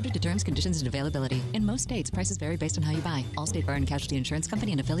selected. Subject to terms, conditions, and availability. In most states, prices vary based on how you buy. Allstate Fire and Casualty Insurance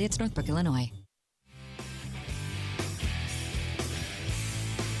Company and affiliates, Northbrook, Illinois.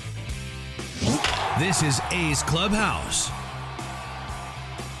 This is A's Clubhouse.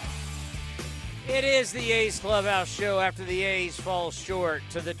 It is the A's Clubhouse show after the A's fall short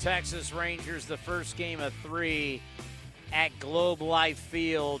to the Texas Rangers, the first game of 3 at Globe Life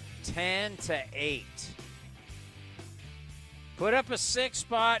Field, 10-8. Put up a 6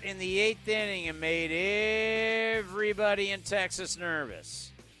 spot in the 8th inning and made everybody in Texas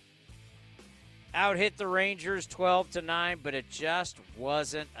nervous. Out hit the Rangers 12-9, but it just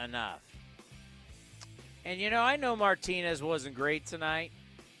wasn't enough. And, you know, I know Martinez wasn't great tonight.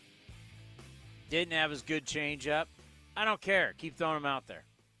 Didn't have his good changeup. I don't care. Keep throwing him out there.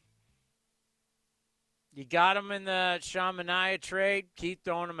 You got him in the Sean Manaea trade. Keep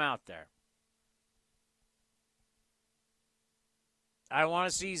throwing him out there. I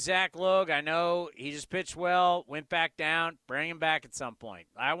want to see Zach Logue. I know he just pitched well, went back down. Bring him back at some point.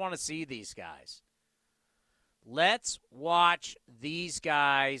 I want to see these guys. Let's watch these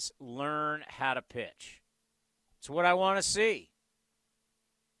guys learn how to pitch. It's what I want to see.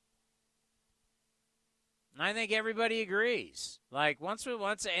 And I think everybody agrees. Like once,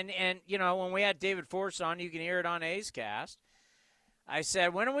 and you know, when we had David Force on, you can hear it on A's Cast. I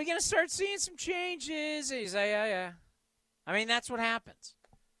said, when are we going to start seeing some changes? And he's like, yeah. I mean, that's what happens.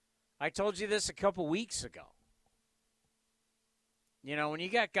 I told you this a couple weeks ago. You know, when you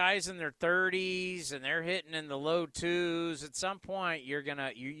got guys in their 30s and they're hitting in the low 2s, at some point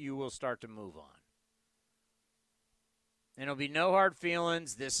you will start to move on. And it'll be no hard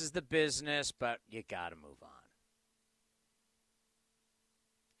feelings. This is the business, but you got to move on.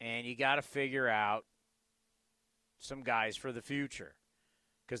 And you got to figure out some guys for the future.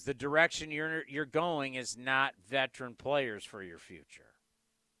 Because the direction you're going is not veteran players for your future.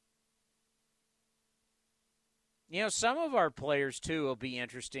 You know, some of our players, too, will be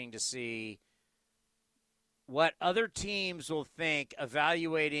interesting to see what other teams will think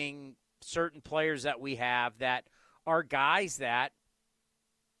evaluating certain players that we have that are guys that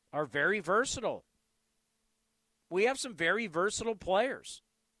are very versatile. We have some very versatile players.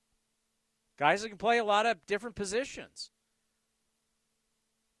 Guys that can play a lot of different positions.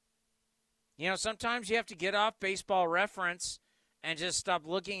 You know, sometimes you have to get off Baseball Reference and just stop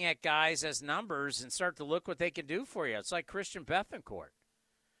looking at guys as numbers and start to look what they can do for you. It's like Christian Bethancourt.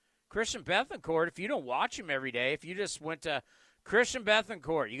 Christian Bethancourt, if you don't watch him every day, if you just went to Christian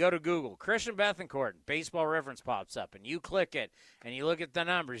Bethancourt, you go to Google, Christian Bethancourt, Baseball Reference pops up, and you click it, and you look at the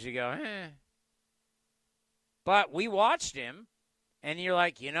numbers, you go, eh. But we watched him, and you're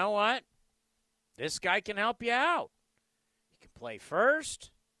like, you know what? This guy can help you out. He can play first.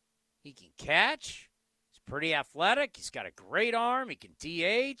 He can catch. Pretty athletic. He's got a great arm. He can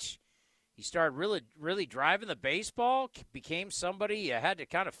DH. He started really driving the baseball. Became somebody you had to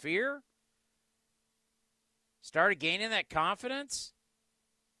kind of fear. Started gaining that confidence.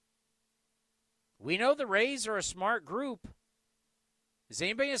 We know the Rays are a smart group. Is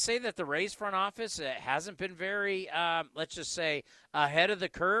anybody going to say that the Rays front office hasn't been very, let's just say, ahead of the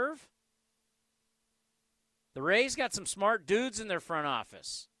curve? The Rays got some smart dudes in their front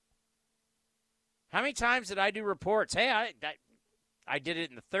office. How many times did I do reports? Hey, I did it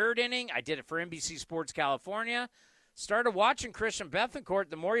in the third inning. I did it for NBC Sports California. Started watching Christian Bethancourt.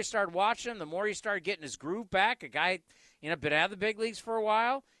 The more you started watching him, the more you started getting his groove back. A guy, been out of the big leagues for a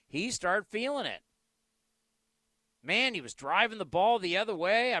while. He started feeling it. Man, he was driving the ball the other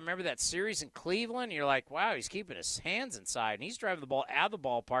way. I remember that series in Cleveland. You're like, wow, he's keeping his hands inside, and he's driving the ball out of the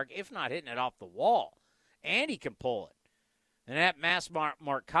ballpark, if not hitting it off the wall. And he can pull it. And that asked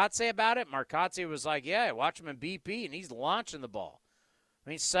Marcotte about it. Marcotte was like, yeah, I watch him in BP, and he's launching the ball. I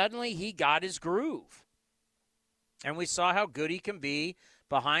mean, suddenly he got his groove. And we saw how good he can be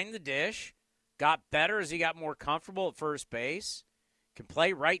behind the dish. Got better as he got more comfortable at first base. Can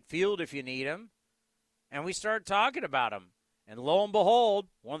play right field if you need him. And we started talking about him. And lo and behold,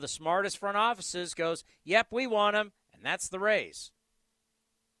 one of the smartest front offices goes, yep, we want him, and that's the Rays.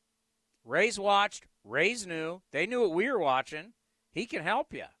 Rays watched. Rays knew. They knew what we were watching. He can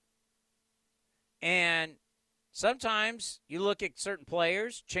help you. And sometimes you look at certain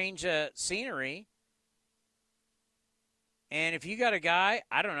players, change a scenery, and if you got a guy,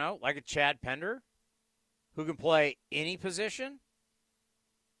 I don't know, like a Chad Pender, who can play any position,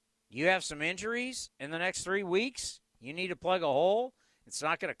 you have some injuries in the next 3 weeks, you need to plug a hole, it's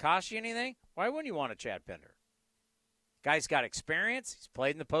not going to cost you anything, why wouldn't you want a Chad Pender? Guy's got experience. He's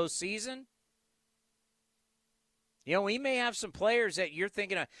played in the postseason. You know, we may have some players that you're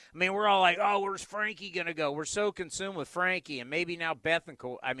thinking of. I mean, we're all like, oh, where's Frankie going to go? We're so consumed with Frankie and maybe now Blackburn.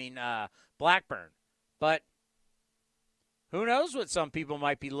 But who knows what some people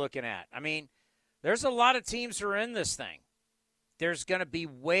might be looking at. I mean, there's a lot of teams who are in this thing. There's going to be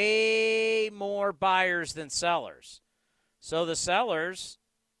way more buyers than sellers. So the sellers,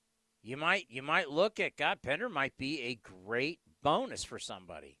 you might look at, God, Pender might be a great bonus for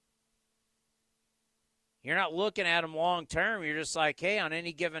somebody. You're not looking at him long term. You're just like, hey, on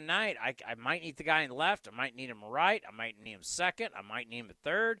any given night, I might need the guy in left. I might need him right. I might need him second. I might need him at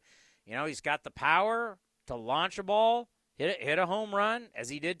third. You know, he's got the power to launch a ball, hit a home run, as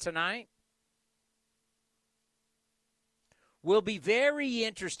he did tonight. Will be very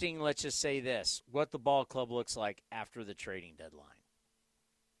interesting, let's just say this, what the ball club looks like after the trading deadline.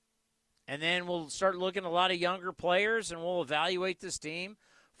 And then we'll start looking at a lot of younger players, and we'll evaluate this team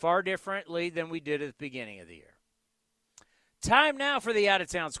far differently than we did at the beginning of the year. Time now for the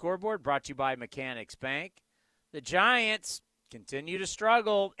out-of-town scoreboard, brought to you by Mechanics Bank. The Giants continue to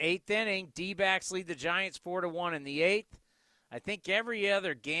struggle. 8th inning, D-backs lead the Giants 4-1 in the 8th. I think every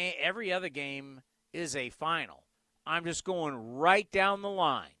other game is a final. I'm just going right down the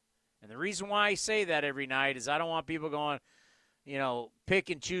line. And the reason why I say that every night is I don't want people going, pick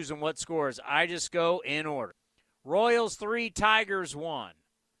and choosing what scores. I just go in order. Royals 3, Tigers 1.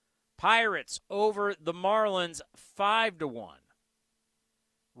 Pirates over the Marlins 5-1.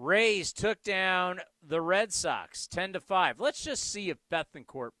 Rays took down the Red Sox 10-5. Let's just see if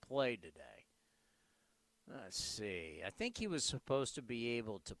Bethancourt played today. Let's see. I think he was supposed to be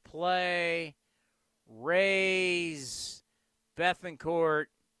able to play. Rays, Bethancourt,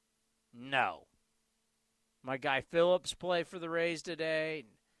 no. My guy Phillips play for the Rays today?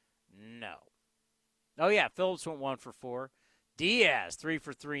 No. Oh, yeah, Phillips went 1 for 4. Diaz, 3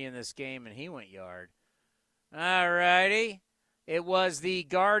 for 3 in this game, and he went yard. All righty. It was the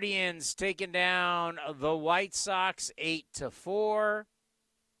Guardians taking down the White Sox 8-4.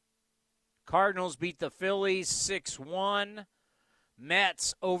 Cardinals beat the Phillies 6-1.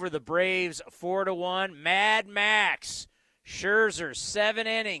 Mets over the Braves 4-1. Mad Max. Scherzer, 7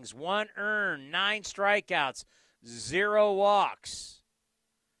 innings, 1 earned, 9 strikeouts, 0 walks.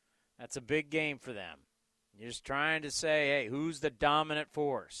 That's a big game for them. You're just trying to say, hey, who's the dominant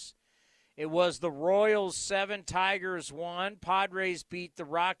force? It was the Royals 7, Tigers 1. Padres beat the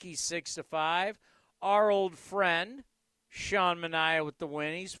Rockies 6-5. Our old friend, Sean Manaea with the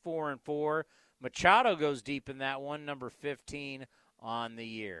win. He's 4-4. Machado goes deep in that one, number 15 on the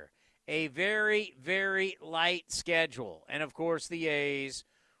year. A very, very light schedule. And, of course, the A's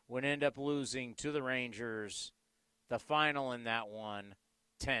would end up losing to the Rangers, the final in that one,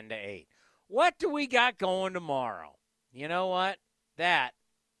 10-8. What do we got going tomorrow? You know what? That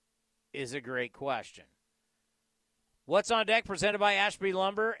is a great question. What's on deck presented by Ashby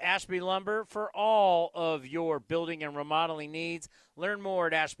Lumber. Ashby Lumber for all of your building and remodeling needs. Learn more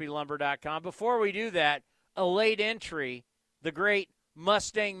at ashbylumber.com. Before we do that, a late entry, the great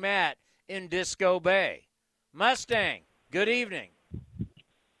Mustang Matt in Disco Bay. Mustang, good evening.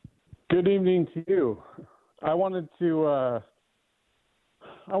 Good evening to you. I wanted to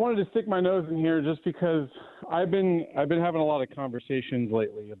stick my nose in here just because I've been having a lot of conversations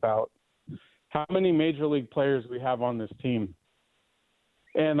lately about how many major league players we have on this team.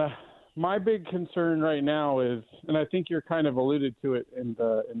 And my big concern right now is, and I think you're kind of alluded to it in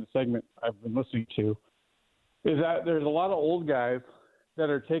the segment I've been listening to, is that there's a lot of old guys that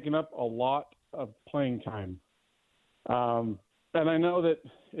are taking up a lot of playing time. And I know that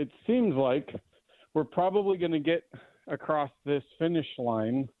it seems like we're probably going to get across this finish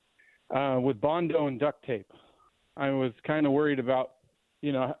line with Bondo and duct tape. I was kind of worried about,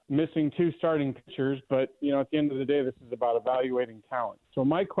 missing 2 starting pitchers, but, at the end of the day, this is about evaluating talent. So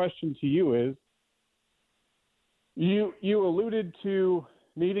my question to you is, you alluded to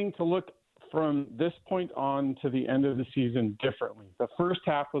needing to look from this point on to the end of the season differently. The first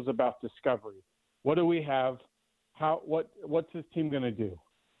half was about discovery. What do we have? What's this team going to do?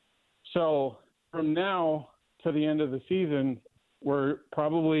 So from now to the end of the season, we're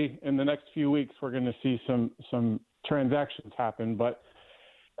probably in the next few weeks, we're going to see some transactions happen. But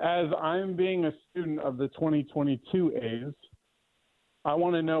as I'm being a student of the 2022 A's, I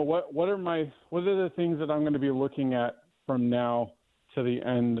want to know what are the things that I'm going to be looking at from now to the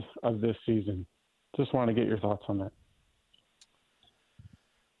end of this season. Just want to get your thoughts on that.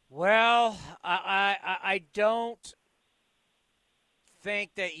 Well, I don't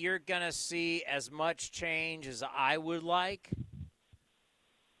think that you're going to see as much change as I would like.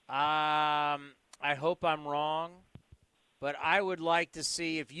 I hope I'm wrong, but I would like to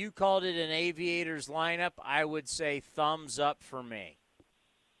see, if you called it an Aviators lineup, I would say thumbs up for me.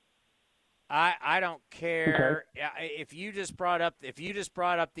 I don't care. Okay. If you just brought up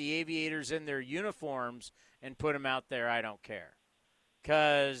the Aviators in their uniforms and put them out there, I don't care.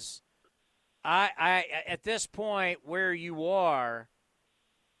 Because I at this point where you are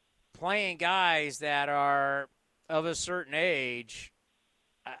playing guys that are of a certain age,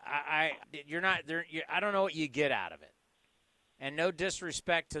 I don't know what you get out of it. And no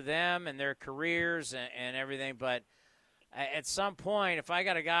disrespect to them and their careers and everything, but at some point, if I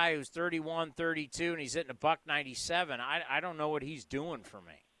got a guy who's 31, 32, and he's hitting $197, I don't know what he's doing for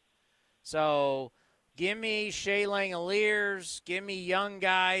me. So give me Shea Langoliers, give me young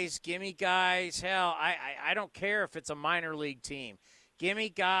guys, give me guys. Hell, I don't care if it's a minor league team. Give me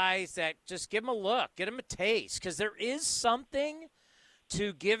guys that just give them a look, get them a taste, because there is something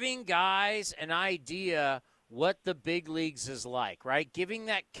to giving guys an idea what the big leagues is like, right? Giving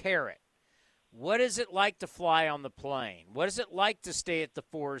that carrot. What is it like to fly on the plane? What is it like to stay at the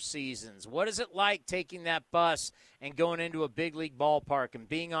Four Seasons? What is it like taking that bus and going into a big league ballpark and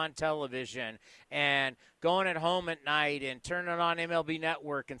being on television and going at home at night and turning on MLB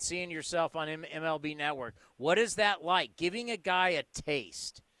Network and seeing yourself on MLB Network? What is that like? Giving a guy a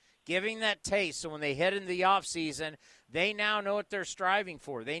taste. Giving that taste so when they head into the offseason, they now know what they're striving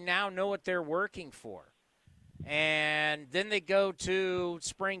for. They now know what they're working for. And then they go to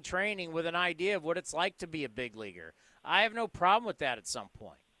spring training with an idea of what it's like to be a big leaguer. I have no problem with that at some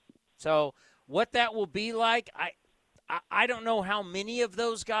point. So what that will be like, I don't know how many of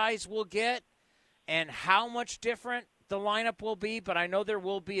those guys will get and how much different the lineup will be, but I know there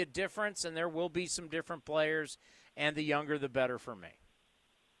will be a difference and there will be some different players, and the younger the better for me.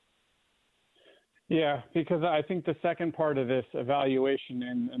 Yeah, because I think the second part of this evaluation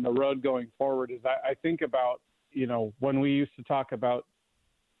and the road going forward is I think about, when we used to talk about,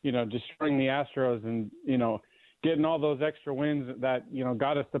 destroying the Astros and, getting all those extra wins that,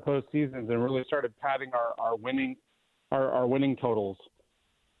 got us to postseasons and really started padding our winning totals.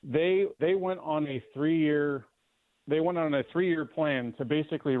 They went on a 3-year plan to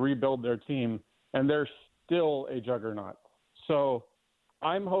basically rebuild their team, and they're still a juggernaut. So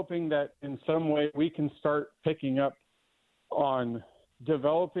I'm hoping that in some way we can start picking up on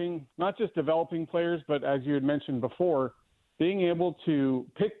developing, not just developing players, but as you had mentioned before, being able to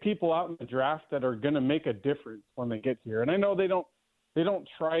pick people out in the draft that are going to make a difference when they get here. And I know they don't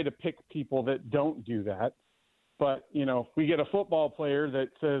try to pick people that don't do that. But, we get a football player that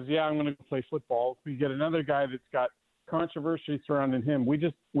says, yeah, I'm going to play football. We get another guy that's got controversy surrounding him. We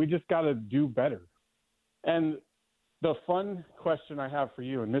just got to do better. And the fun question I have for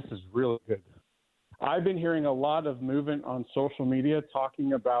you, and this is really good. I've been hearing a lot of movement on social media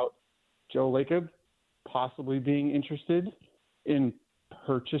talking about Joe Lacob possibly being interested in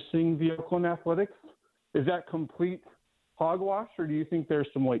purchasing the Oakland Athletics. Is that complete hogwash, or do you think there's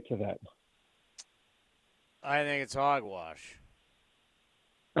some weight to that? I think it's hogwash.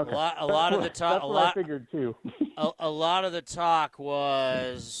 Okay. A lot of the talk. I figured too. a lot of the talk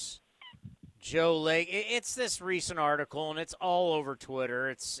was Joe Lake. It's this recent article, and it's all over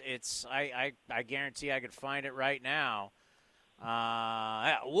Twitter. I guarantee I could find it right now.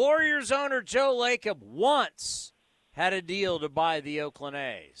 Warriors owner Joe Lacob once had a deal to buy the Oakland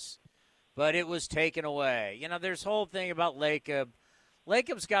A's, but it was taken away. There's a whole thing about Lacob.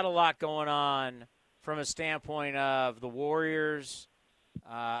 Lacob's got a lot going on from a standpoint of the Warriors,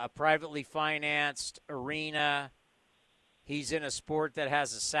 a privately financed arena. He's in a sport that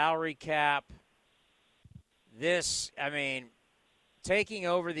has a salary cap. Taking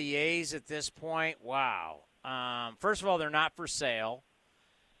over the A's at this point, wow. First of all, they're not for sale.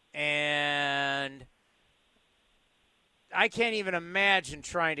 And I can't even imagine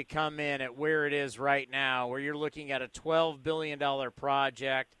trying to come in at where it is right now, where you're looking at a $12 billion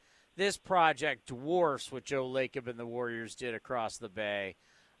project. This project dwarfs what Joe Lacob and the Warriors did across the bay.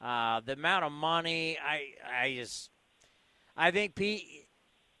 The amount of money, I think,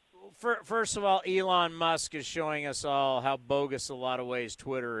 first of all, Elon Musk is showing us all how bogus a lot of ways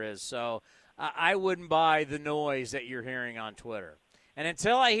Twitter is. So I wouldn't buy the noise that you're hearing on Twitter. And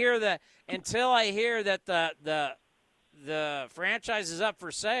until I hear that the franchise is up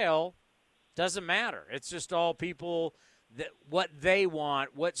for sale, doesn't matter. It's just all people what they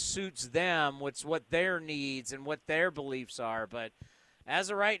want, what suits them, what their needs and what their beliefs are. But as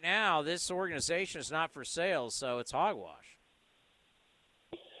of right now, this organization is not for sale, so it's hogwash.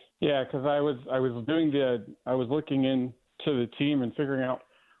 Yeah, because I was looking into the team and figuring out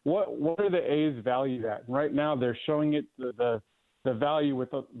what are the A's valued at. And right now they're showing it the value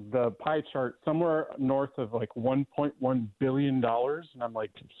with the pie chart somewhere north of like $1.1 billion, and I'm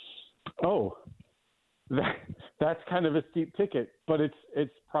like, oh, that's kind of a steep ticket, but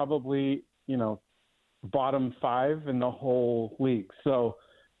it's probably bottom 5 in the whole league. So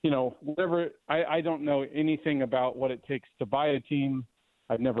whatever. I don't know anything about what it takes to buy a team.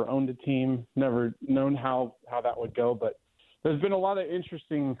 I've never owned a team, never known how that would go, but there's been a lot of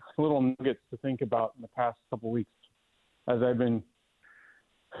interesting little nuggets to think about in the past couple of weeks as I've been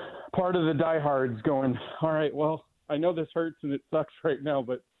part of the diehards going, all right, well, I know this hurts and it sucks right now,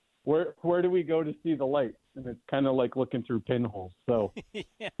 but where do we go to see the light? And it's kind of like looking through pinholes. So,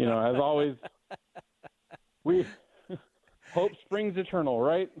 as always, hope springs eternal,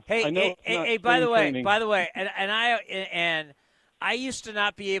 right? Hey, by the way, and I used to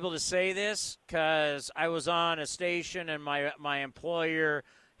not be able to say this because I was on a station and my employer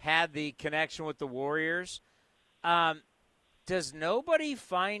had the connection with the Warriors. Does nobody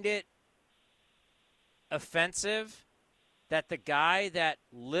find it offensive that the guy that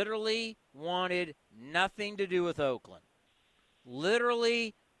literally wanted nothing to do with Oakland,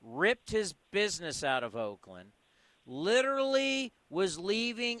 literally ripped his business out of Oakland, literally was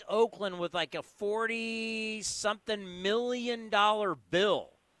leaving Oakland with like a $40-something million bill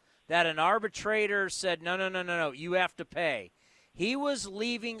that an arbitrator said, no, you have to pay. He was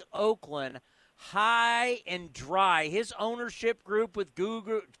leaving Oakland high and dry. His ownership group with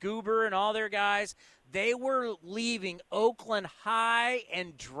Goober and all their guys, they were leaving Oakland high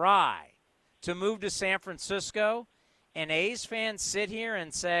and dry to move to San Francisco. And A's fans sit here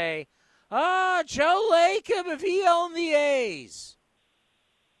and say, Joe Lacob, if he owned the A's.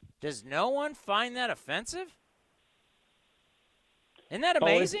 Does no one find that offensive? Isn't that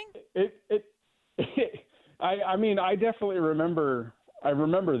amazing? I mean, I definitely remember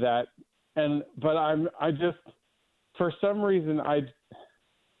that. But I just, for some reason, I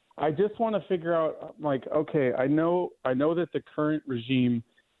just want to figure out, like, okay, I know that the current regime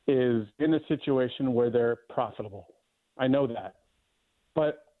is in a situation where they're profitable. I know that.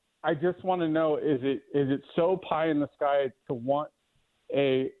 But I just want to know, is it so pie in the sky to want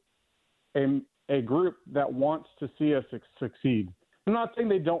a group that wants to see us succeed? I'm not saying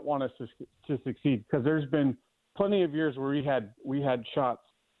they don't want us to succeed, because there's been plenty of years where we had shots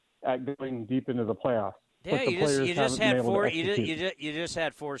at going deep into the playoffs. Yeah, you just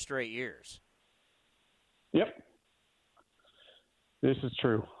had 4 straight years. Yep, this is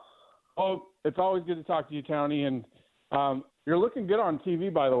true. Oh, it's always good to talk to you, Townie, and you're looking good on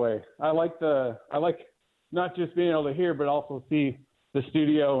TV, by the way. I like not just being able to hear, but also see the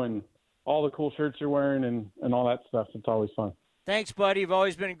studio and all the cool shirts you're wearing and all that stuff. It's always fun. Thanks, buddy. You've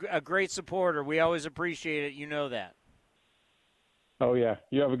always been a great supporter. We always appreciate it. You know that. Oh, yeah.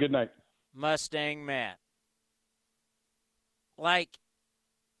 You have a good night. Mustang Matt. Like,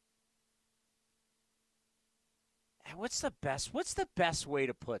 what's the best way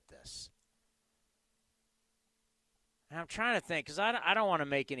to put this? And I'm trying to think, because I don't want to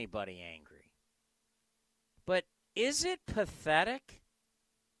make anybody angry. But is it pathetic?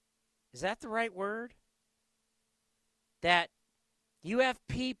 Is that the right word? That you have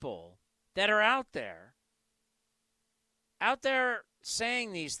people that are out there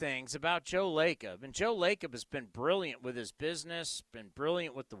saying these things about Joe Lacob. And Joe Lacob has been brilliant with his business, been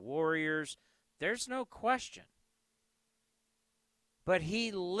brilliant with the Warriors. There's no question. But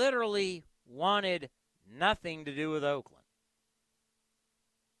he literally wanted nothing to do with Oakland.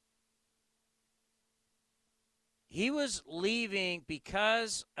 He was leaving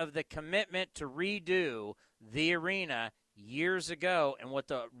because of the commitment to redo the arena years ago and what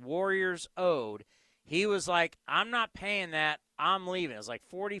the Warriors owed. He was like, I'm not paying that. I'm leaving. It was like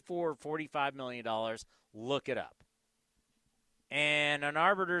 $45 million. Look it up. And an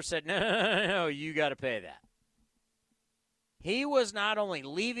arbiter said, no, you got to pay that. He was not only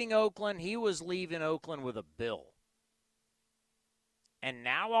leaving Oakland, he was leaving Oakland with a bill. And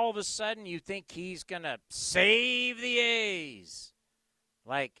now all of a sudden you think he's going to save the A's.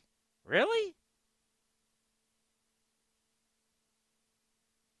 Like, really?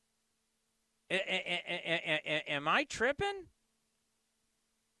 Am I tripping?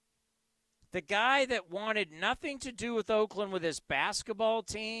 The guy that wanted nothing to do with Oakland with his basketball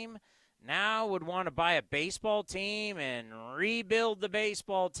team now would want to buy a baseball team and rebuild the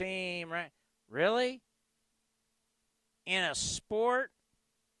baseball team, right? Really? In a sport,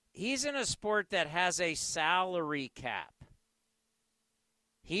 he's in a sport that has a salary cap.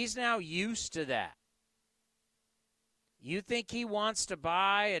 He's now used to that. You think he wants to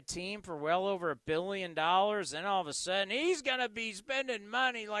buy a team for well over $1 billion, and all of a sudden he's going to be spending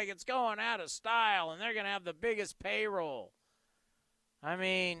money like it's going out of style, and they're going to have the biggest payroll. I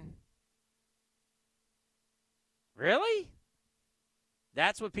mean, really?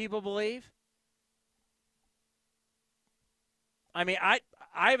 That's what people believe? I mean, I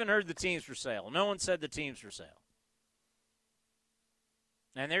haven't heard the team's for sale. No one said the team's for sale.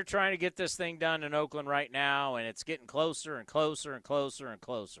 And they're trying to get this thing done in Oakland right now, and it's getting closer and closer and closer and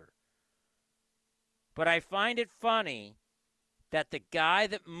closer. But I find it funny that the guy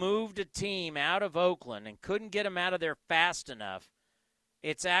that moved a team out of Oakland and couldn't get him out of there fast enough,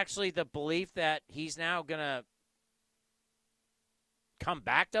 it's actually the belief that he's now going to come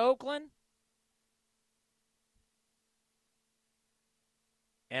back to Oakland?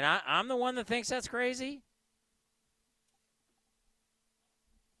 And I'm the one that thinks that's crazy?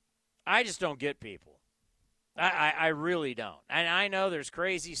 I just don't get people. I really don't. And I know there's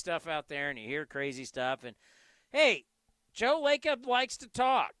crazy stuff out there, and you hear crazy stuff. And, hey, Joe Lacob likes to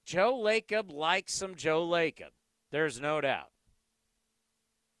talk. Joe Lacob likes some Joe Lacob. There's no doubt.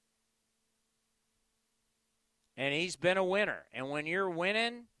 And he's been a winner. And when you're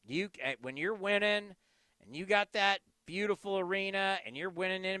winning, and you got that beautiful arena and you're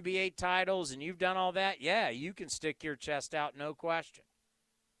winning NBA titles and you've done all that, yeah, you can stick your chest out, no question.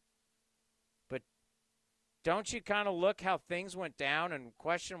 But don't you kind of look how things went down and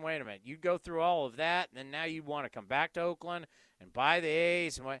question, wait a minute, you go through all of that and then now you want to come back to Oakland and buy the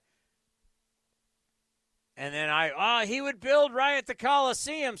A's and what? And then he would build right at the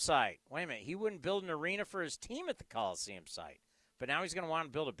Coliseum site. Wait a minute, he wouldn't build an arena for his team at the Coliseum site. But now he's going to want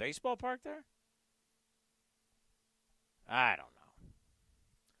to build a baseball park there? I don't know.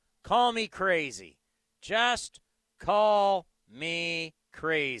 Call me crazy. Just call me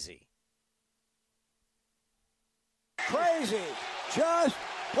crazy. Crazy. Just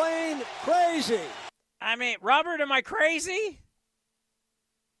plain crazy. I mean, Robert, am I crazy?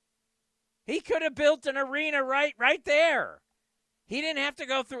 He could have built an arena right there. He didn't have to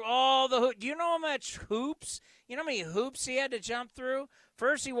go through all the hoops. Do you know how much hoops? You know how many hoops he had to jump through?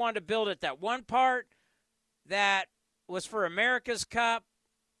 First, he wanted to build it that one part that was for America's Cup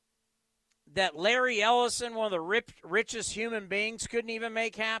that Larry Ellison, one of the richest human beings, couldn't even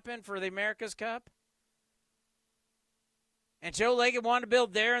make happen for the America's Cup. And Joe Lacob wanted to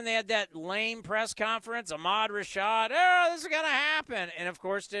build there, and they had that lame press conference, Ahmad Rashad, this is going to happen. And, of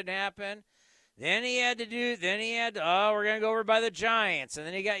course, didn't happen. Then he had, we're going to go over by the Giants. And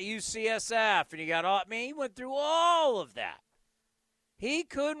then he got UCSF, and he got he went through all of that. He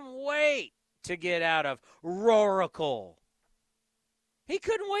couldn't wait to get out of Rorical. He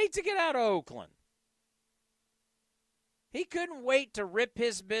couldn't wait to get out of Oakland. He couldn't wait to rip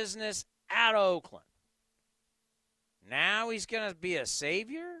his business out of Oakland. Now he's going to be a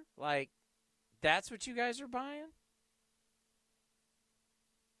savior? Like, that's what you guys are buying?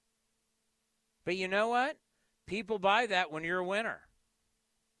 But you know what? People buy that when you're a winner.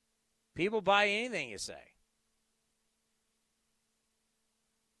 People buy anything you say.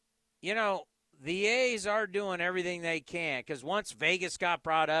 You know, the A's are doing everything they can because once Vegas got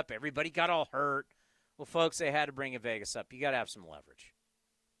brought up, everybody got all hurt. Well, folks, they had to bring Vegas up. You got to have some leverage.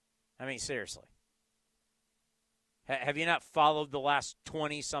 I mean, seriously. Have you not followed the last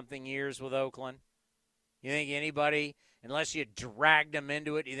 20-something years with Oakland? You think anybody, unless you dragged them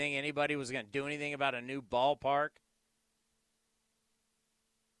into it, you think anybody was going to do anything about a new ballpark?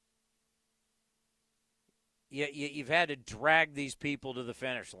 You've had to drag these people to the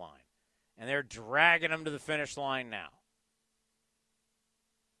finish line. And they're dragging them to the finish line now.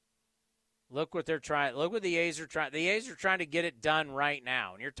 Look what they're trying. Look what the A's are trying. The A's are trying to get it done right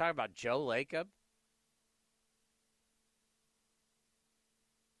now. And you're talking about Joe Lacob?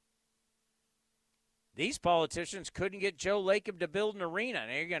 These politicians couldn't get Joe Lacob to build an arena.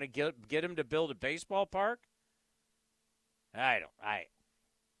 And you're going to get him to build a baseball park? I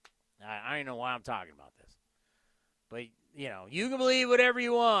don't know why I'm talking about this. But, you know, you can believe whatever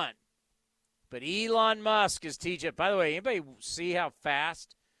you want. But Elon Musk is teaching. By the way, anybody see how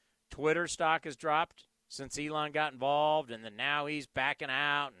fast Twitter stock has dropped since Elon got involved, and then now he's backing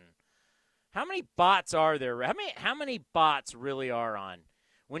out? And how many bots are there? How many bots really are on?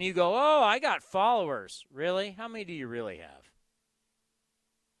 When you go, oh, I got followers. Really? How many do you really have?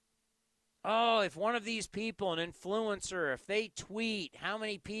 Oh, if one of these people, an influencer, if they tweet, how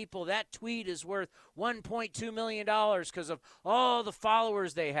many people, that tweet is worth $1.2 million because of all the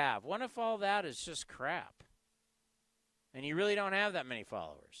followers they have. What if all that is just crap? And you really don't have that many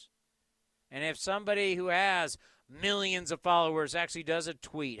followers. And if somebody who has millions of followers actually does a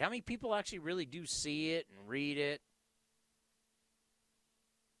tweet, how many people actually really do see it and read it?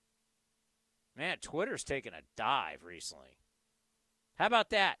 Man, Twitter's taken a dive recently. How about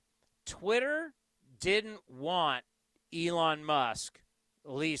that? Twitter didn't want Elon Musk,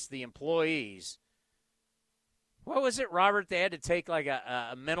 at least the employees. What was it, Robert? They had to take like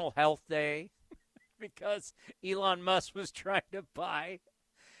a mental health day because Elon Musk was trying to buy.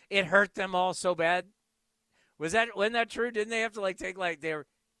 It hurt them all so bad. Wasn't that true? Didn't they have to take they were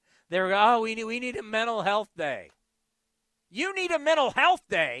we need a mental health day. You need a mental health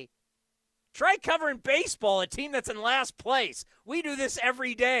day? Try covering baseball, a team that's in last place. We do this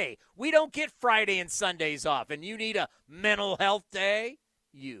every day. We don't get Friday and Sundays off, and you need a mental health day?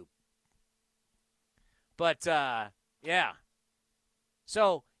 But, yeah.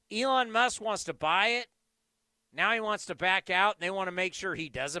 So Elon Musk wants to buy it. Now he wants to back out, and they want to make sure he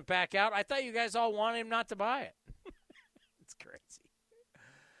doesn't back out. I thought you guys all wanted him not to buy it. It's crazy.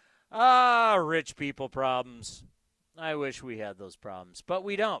 Rich people problems. I wish we had those problems, but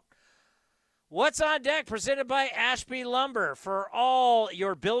we don't. What's on Deck, presented by Ashby Lumber. For all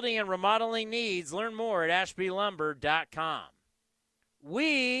your building and remodeling needs, learn more at ashbylumber.com.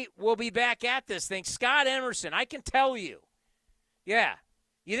 we will be back at this thing. Scott Emerson, I can tell you. Yeah.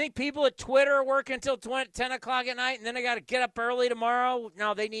 You think people at Twitter are working until 10 o'clock at night and then they got to get up early tomorrow?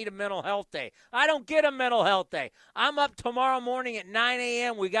 No, they need a mental health day. I don't get a mental health day. I'm up tomorrow morning at 9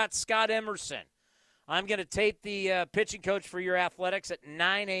 a.m. We got Scott Emerson. I'm going to tape the pitching coach for your Athletics at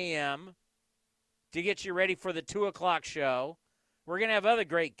 9 a.m. to get you ready for the 2 o'clock show. We're going to have other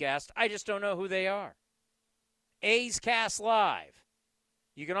great guests. I just don't know who they are. A's Cast Live.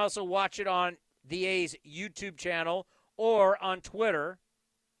 You can also watch it on the A's YouTube channel or on Twitter.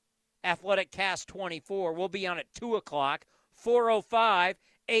 Athletic Cast 24. We'll be on at 2 o'clock. 4:05,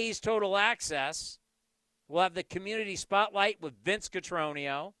 A's Total Access. We'll have the Community Spotlight with Vince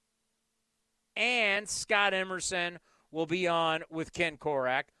Cotroneo. And Scott Emerson will be on with Ken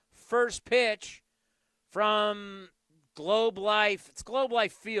Korak. First pitch from Globe Life. It's Globe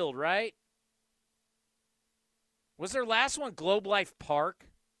Life Field, right? Was their last one Globe Life Park?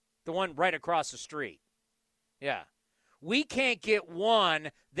 The one right across the street. Yeah. We can't get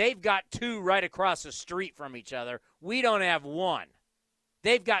one. They've got two right across the street from each other. We don't have one.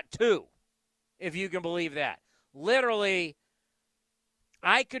 They've got two, if you can believe that. Literally,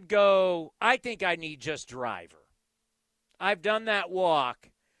 I could go, I think I need just driver. I've done that walk.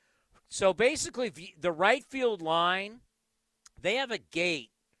 So basically, if the right field line, they have a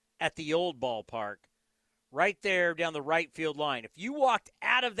gate at the old ballpark right there down the right field line. If you walked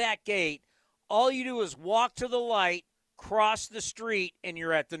out of that gate, all you do is walk to the light, cross the street, and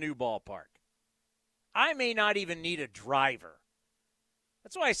you're at the new ballpark. I may not even need a driver.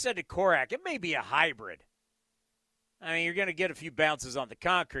 That's why I said to Korak, it may be a hybrid. I mean, you're going to get a few bounces on the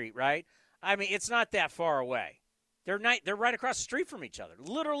concrete, right? I mean, it's not that far away. They're right across the street from each other,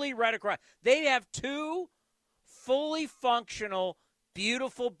 literally right across. They have two fully functional,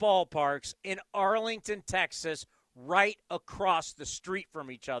 beautiful ballparks in Arlington, Texas, right across the street from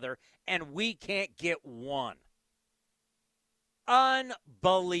each other, and we can't get one.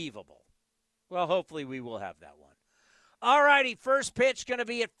 Unbelievable. Well, hopefully we will have that one. All righty, first pitch going to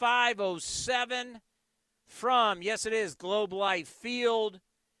be at 5:07 from, yes, it is, Globe Life Field.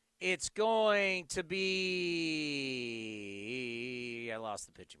 It's going to be, I lost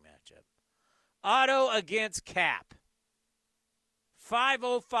the pitching matchup. Otto against Cap.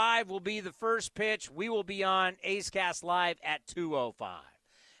 5:05 will be the first pitch. We will be on A's Cast Live at 2:05.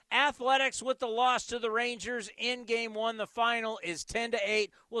 Athletics with the loss to the Rangers in Game 1. The final is 10-8.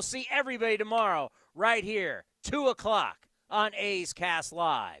 We'll see everybody tomorrow right here, 2 o'clock on A's Cast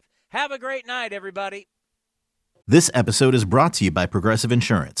Live. Have a great night, everybody. This episode is brought to you by Progressive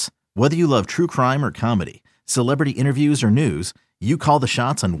Insurance. Whether you love true crime or comedy, celebrity interviews or news, you call the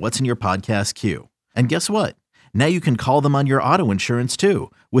shots on what's in your podcast queue. And guess what? Now you can call them on your auto insurance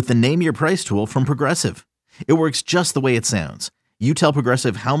too with the Name Your Price tool from Progressive. It works just the way it sounds. You tell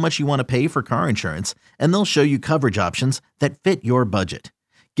Progressive how much you want to pay for car insurance, and they'll show you coverage options that fit your budget.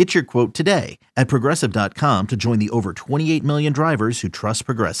 Get your quote today at Progressive.com to join the over 28 million drivers who trust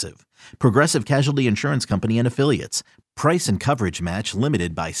Progressive. Progressive Casualty Insurance Company and Affiliates. Price and coverage match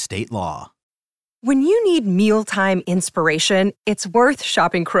limited by state law. When you need mealtime inspiration, it's worth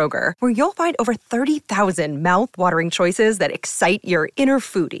shopping Kroger, where you'll find over 30,000 mouth-watering choices that excite your inner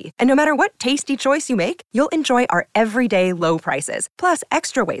foodie. And no matter what tasty choice you make, you'll enjoy our everyday low prices, plus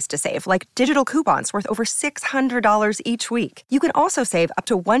extra ways to save, like digital coupons worth over $600 each week. You can also save up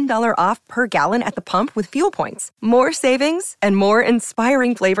to $1 off per gallon at the pump with fuel points. More savings and more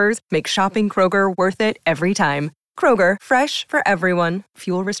inspiring flavors make shopping Kroger worth it every time. Kroger, fresh for everyone.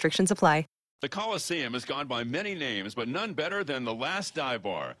 Fuel restrictions apply. The Coliseum has gone by many names, but none better than the Last Dive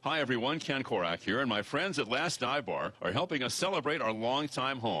Bar. Hi, everyone. Ken Korak here, and my friends at Last Dive Bar are helping us celebrate our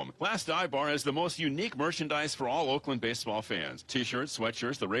longtime home. Last Dive Bar has the most unique merchandise for all Oakland baseball fans. T-shirts,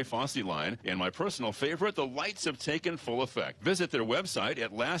 sweatshirts, the Ray Fosse line, and my personal favorite, the lights have taken full effect. Visit their website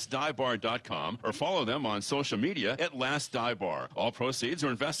at lastdivebar.com or follow them on social media at Last Dive Bar. All proceeds are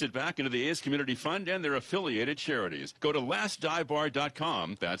invested back into the A's Community Fund and their affiliated charities. Go to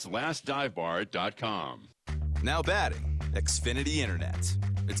lastdivebar.com. That's lastdivebar.com. Now batting, Xfinity Internet.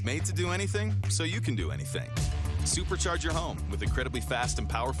 It's made to do anything, so you can do anything. Supercharge your home with incredibly fast and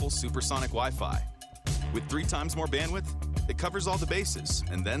powerful supersonic Wi-Fi. With 3 times more bandwidth, it covers all the bases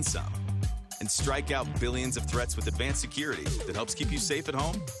and then some. And strike out billions of threats with advanced security that helps keep you safe at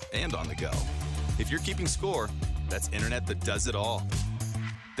home and on the go. If you're keeping score, that's internet that does it all.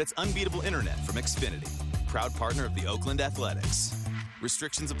 That's unbeatable internet from Xfinity, proud partner of the Oakland Athletics.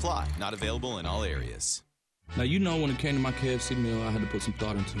 Restrictions apply. Not available in all areas. Now, you know, when it came to my KFC meal, I had to put some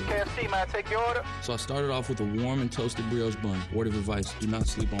thought into it. KFC, may I take your order? So I started off with a warm and toasted brioche bun. Word of advice, do not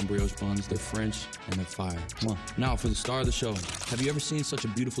sleep on brioche buns. They're French and they're fire. Now, for the star of the show, have you ever seen such a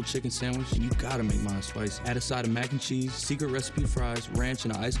beautiful chicken sandwich? You gotta make mine spicy. Add a side of mac and cheese, secret recipe fries, ranch,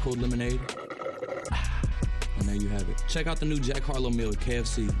 and an ice-cold lemonade. And there you have it. Check out the new Jack Harlow meal at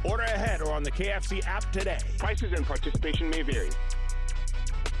KFC. Order ahead or on the KFC app today. Prices and participation may vary.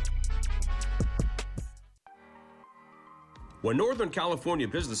 When Northern California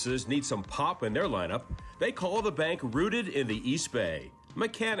businesses need some pop in their lineup, they call the bank rooted in the East Bay,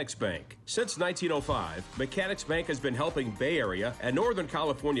 Mechanics Bank. Since 1905, Mechanics Bank has been helping Bay Area and Northern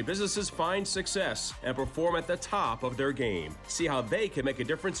California businesses find success and perform at the top of their game. See how they can make a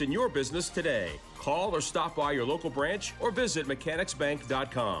difference in your business today. Call or stop by your local branch or visit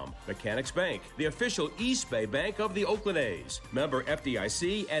mechanicsbank.com. Mechanics Bank, the official East Bay bank of the Oakland A's. Member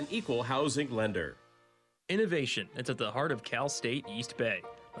FDIC and equal housing lender. Innovation that's at the heart of Cal State East Bay,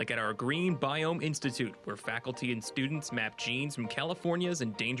 like at our Green Biome Institute, where faculty and students map genes from California's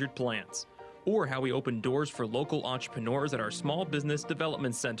endangered plants, or how we open doors for local entrepreneurs at our Small Business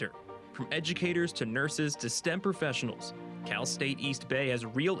Development Center. From educators to nurses to STEM professionals, Cal State East Bay has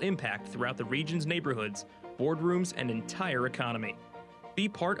real impact throughout the region's neighborhoods, boardrooms, and entire economy. Be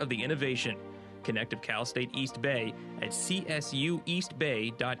part of the innovation. Connect with Cal State East Bay at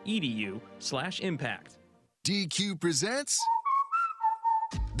csueastbay.edu/impact. DQ presents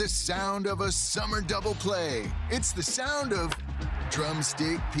the sound of a summer double play. It's the sound of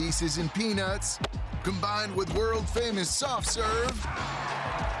drumstick pieces and peanuts combined with world-famous soft serve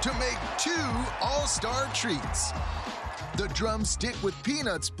to make 2 all-star treats. The Drumstick with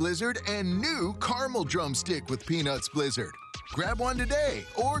Peanuts Blizzard and new Caramel Drumstick with Peanuts Blizzard. Grab one today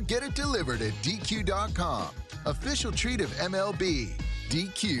or get it delivered at DQ.com. Official treat of MLB.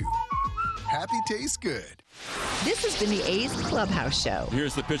 DQ. Happy tastes good. This has been the A's Clubhouse Show.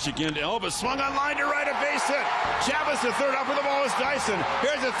 Here's the pitch again to Elvis. Swung on line to right, a base hit. Chavez to third, up with the ball is Dyson.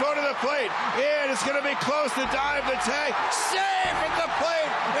 Here's a throw to the plate. And it's going to be close to dive the tag. Safe at the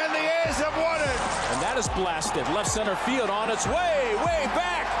plate, and the A's have won it. And that is blasted. Left center field on its way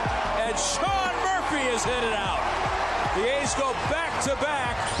back. And Sean Murphy has hit it out. The A's go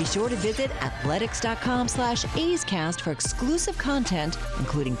back-to-back. Be sure to visit athletics.com/A'sCast for exclusive content,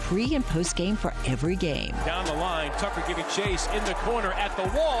 including pre- and post-game for every game. Down the line, Tucker giving chase in the corner at the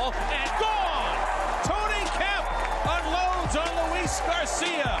wall, and gone! Tony Kemp unloads on Luis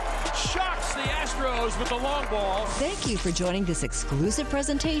Garcia. Shocks the Astros with the long ball. Thank you for joining this exclusive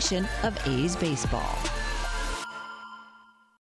presentation of A's Baseball.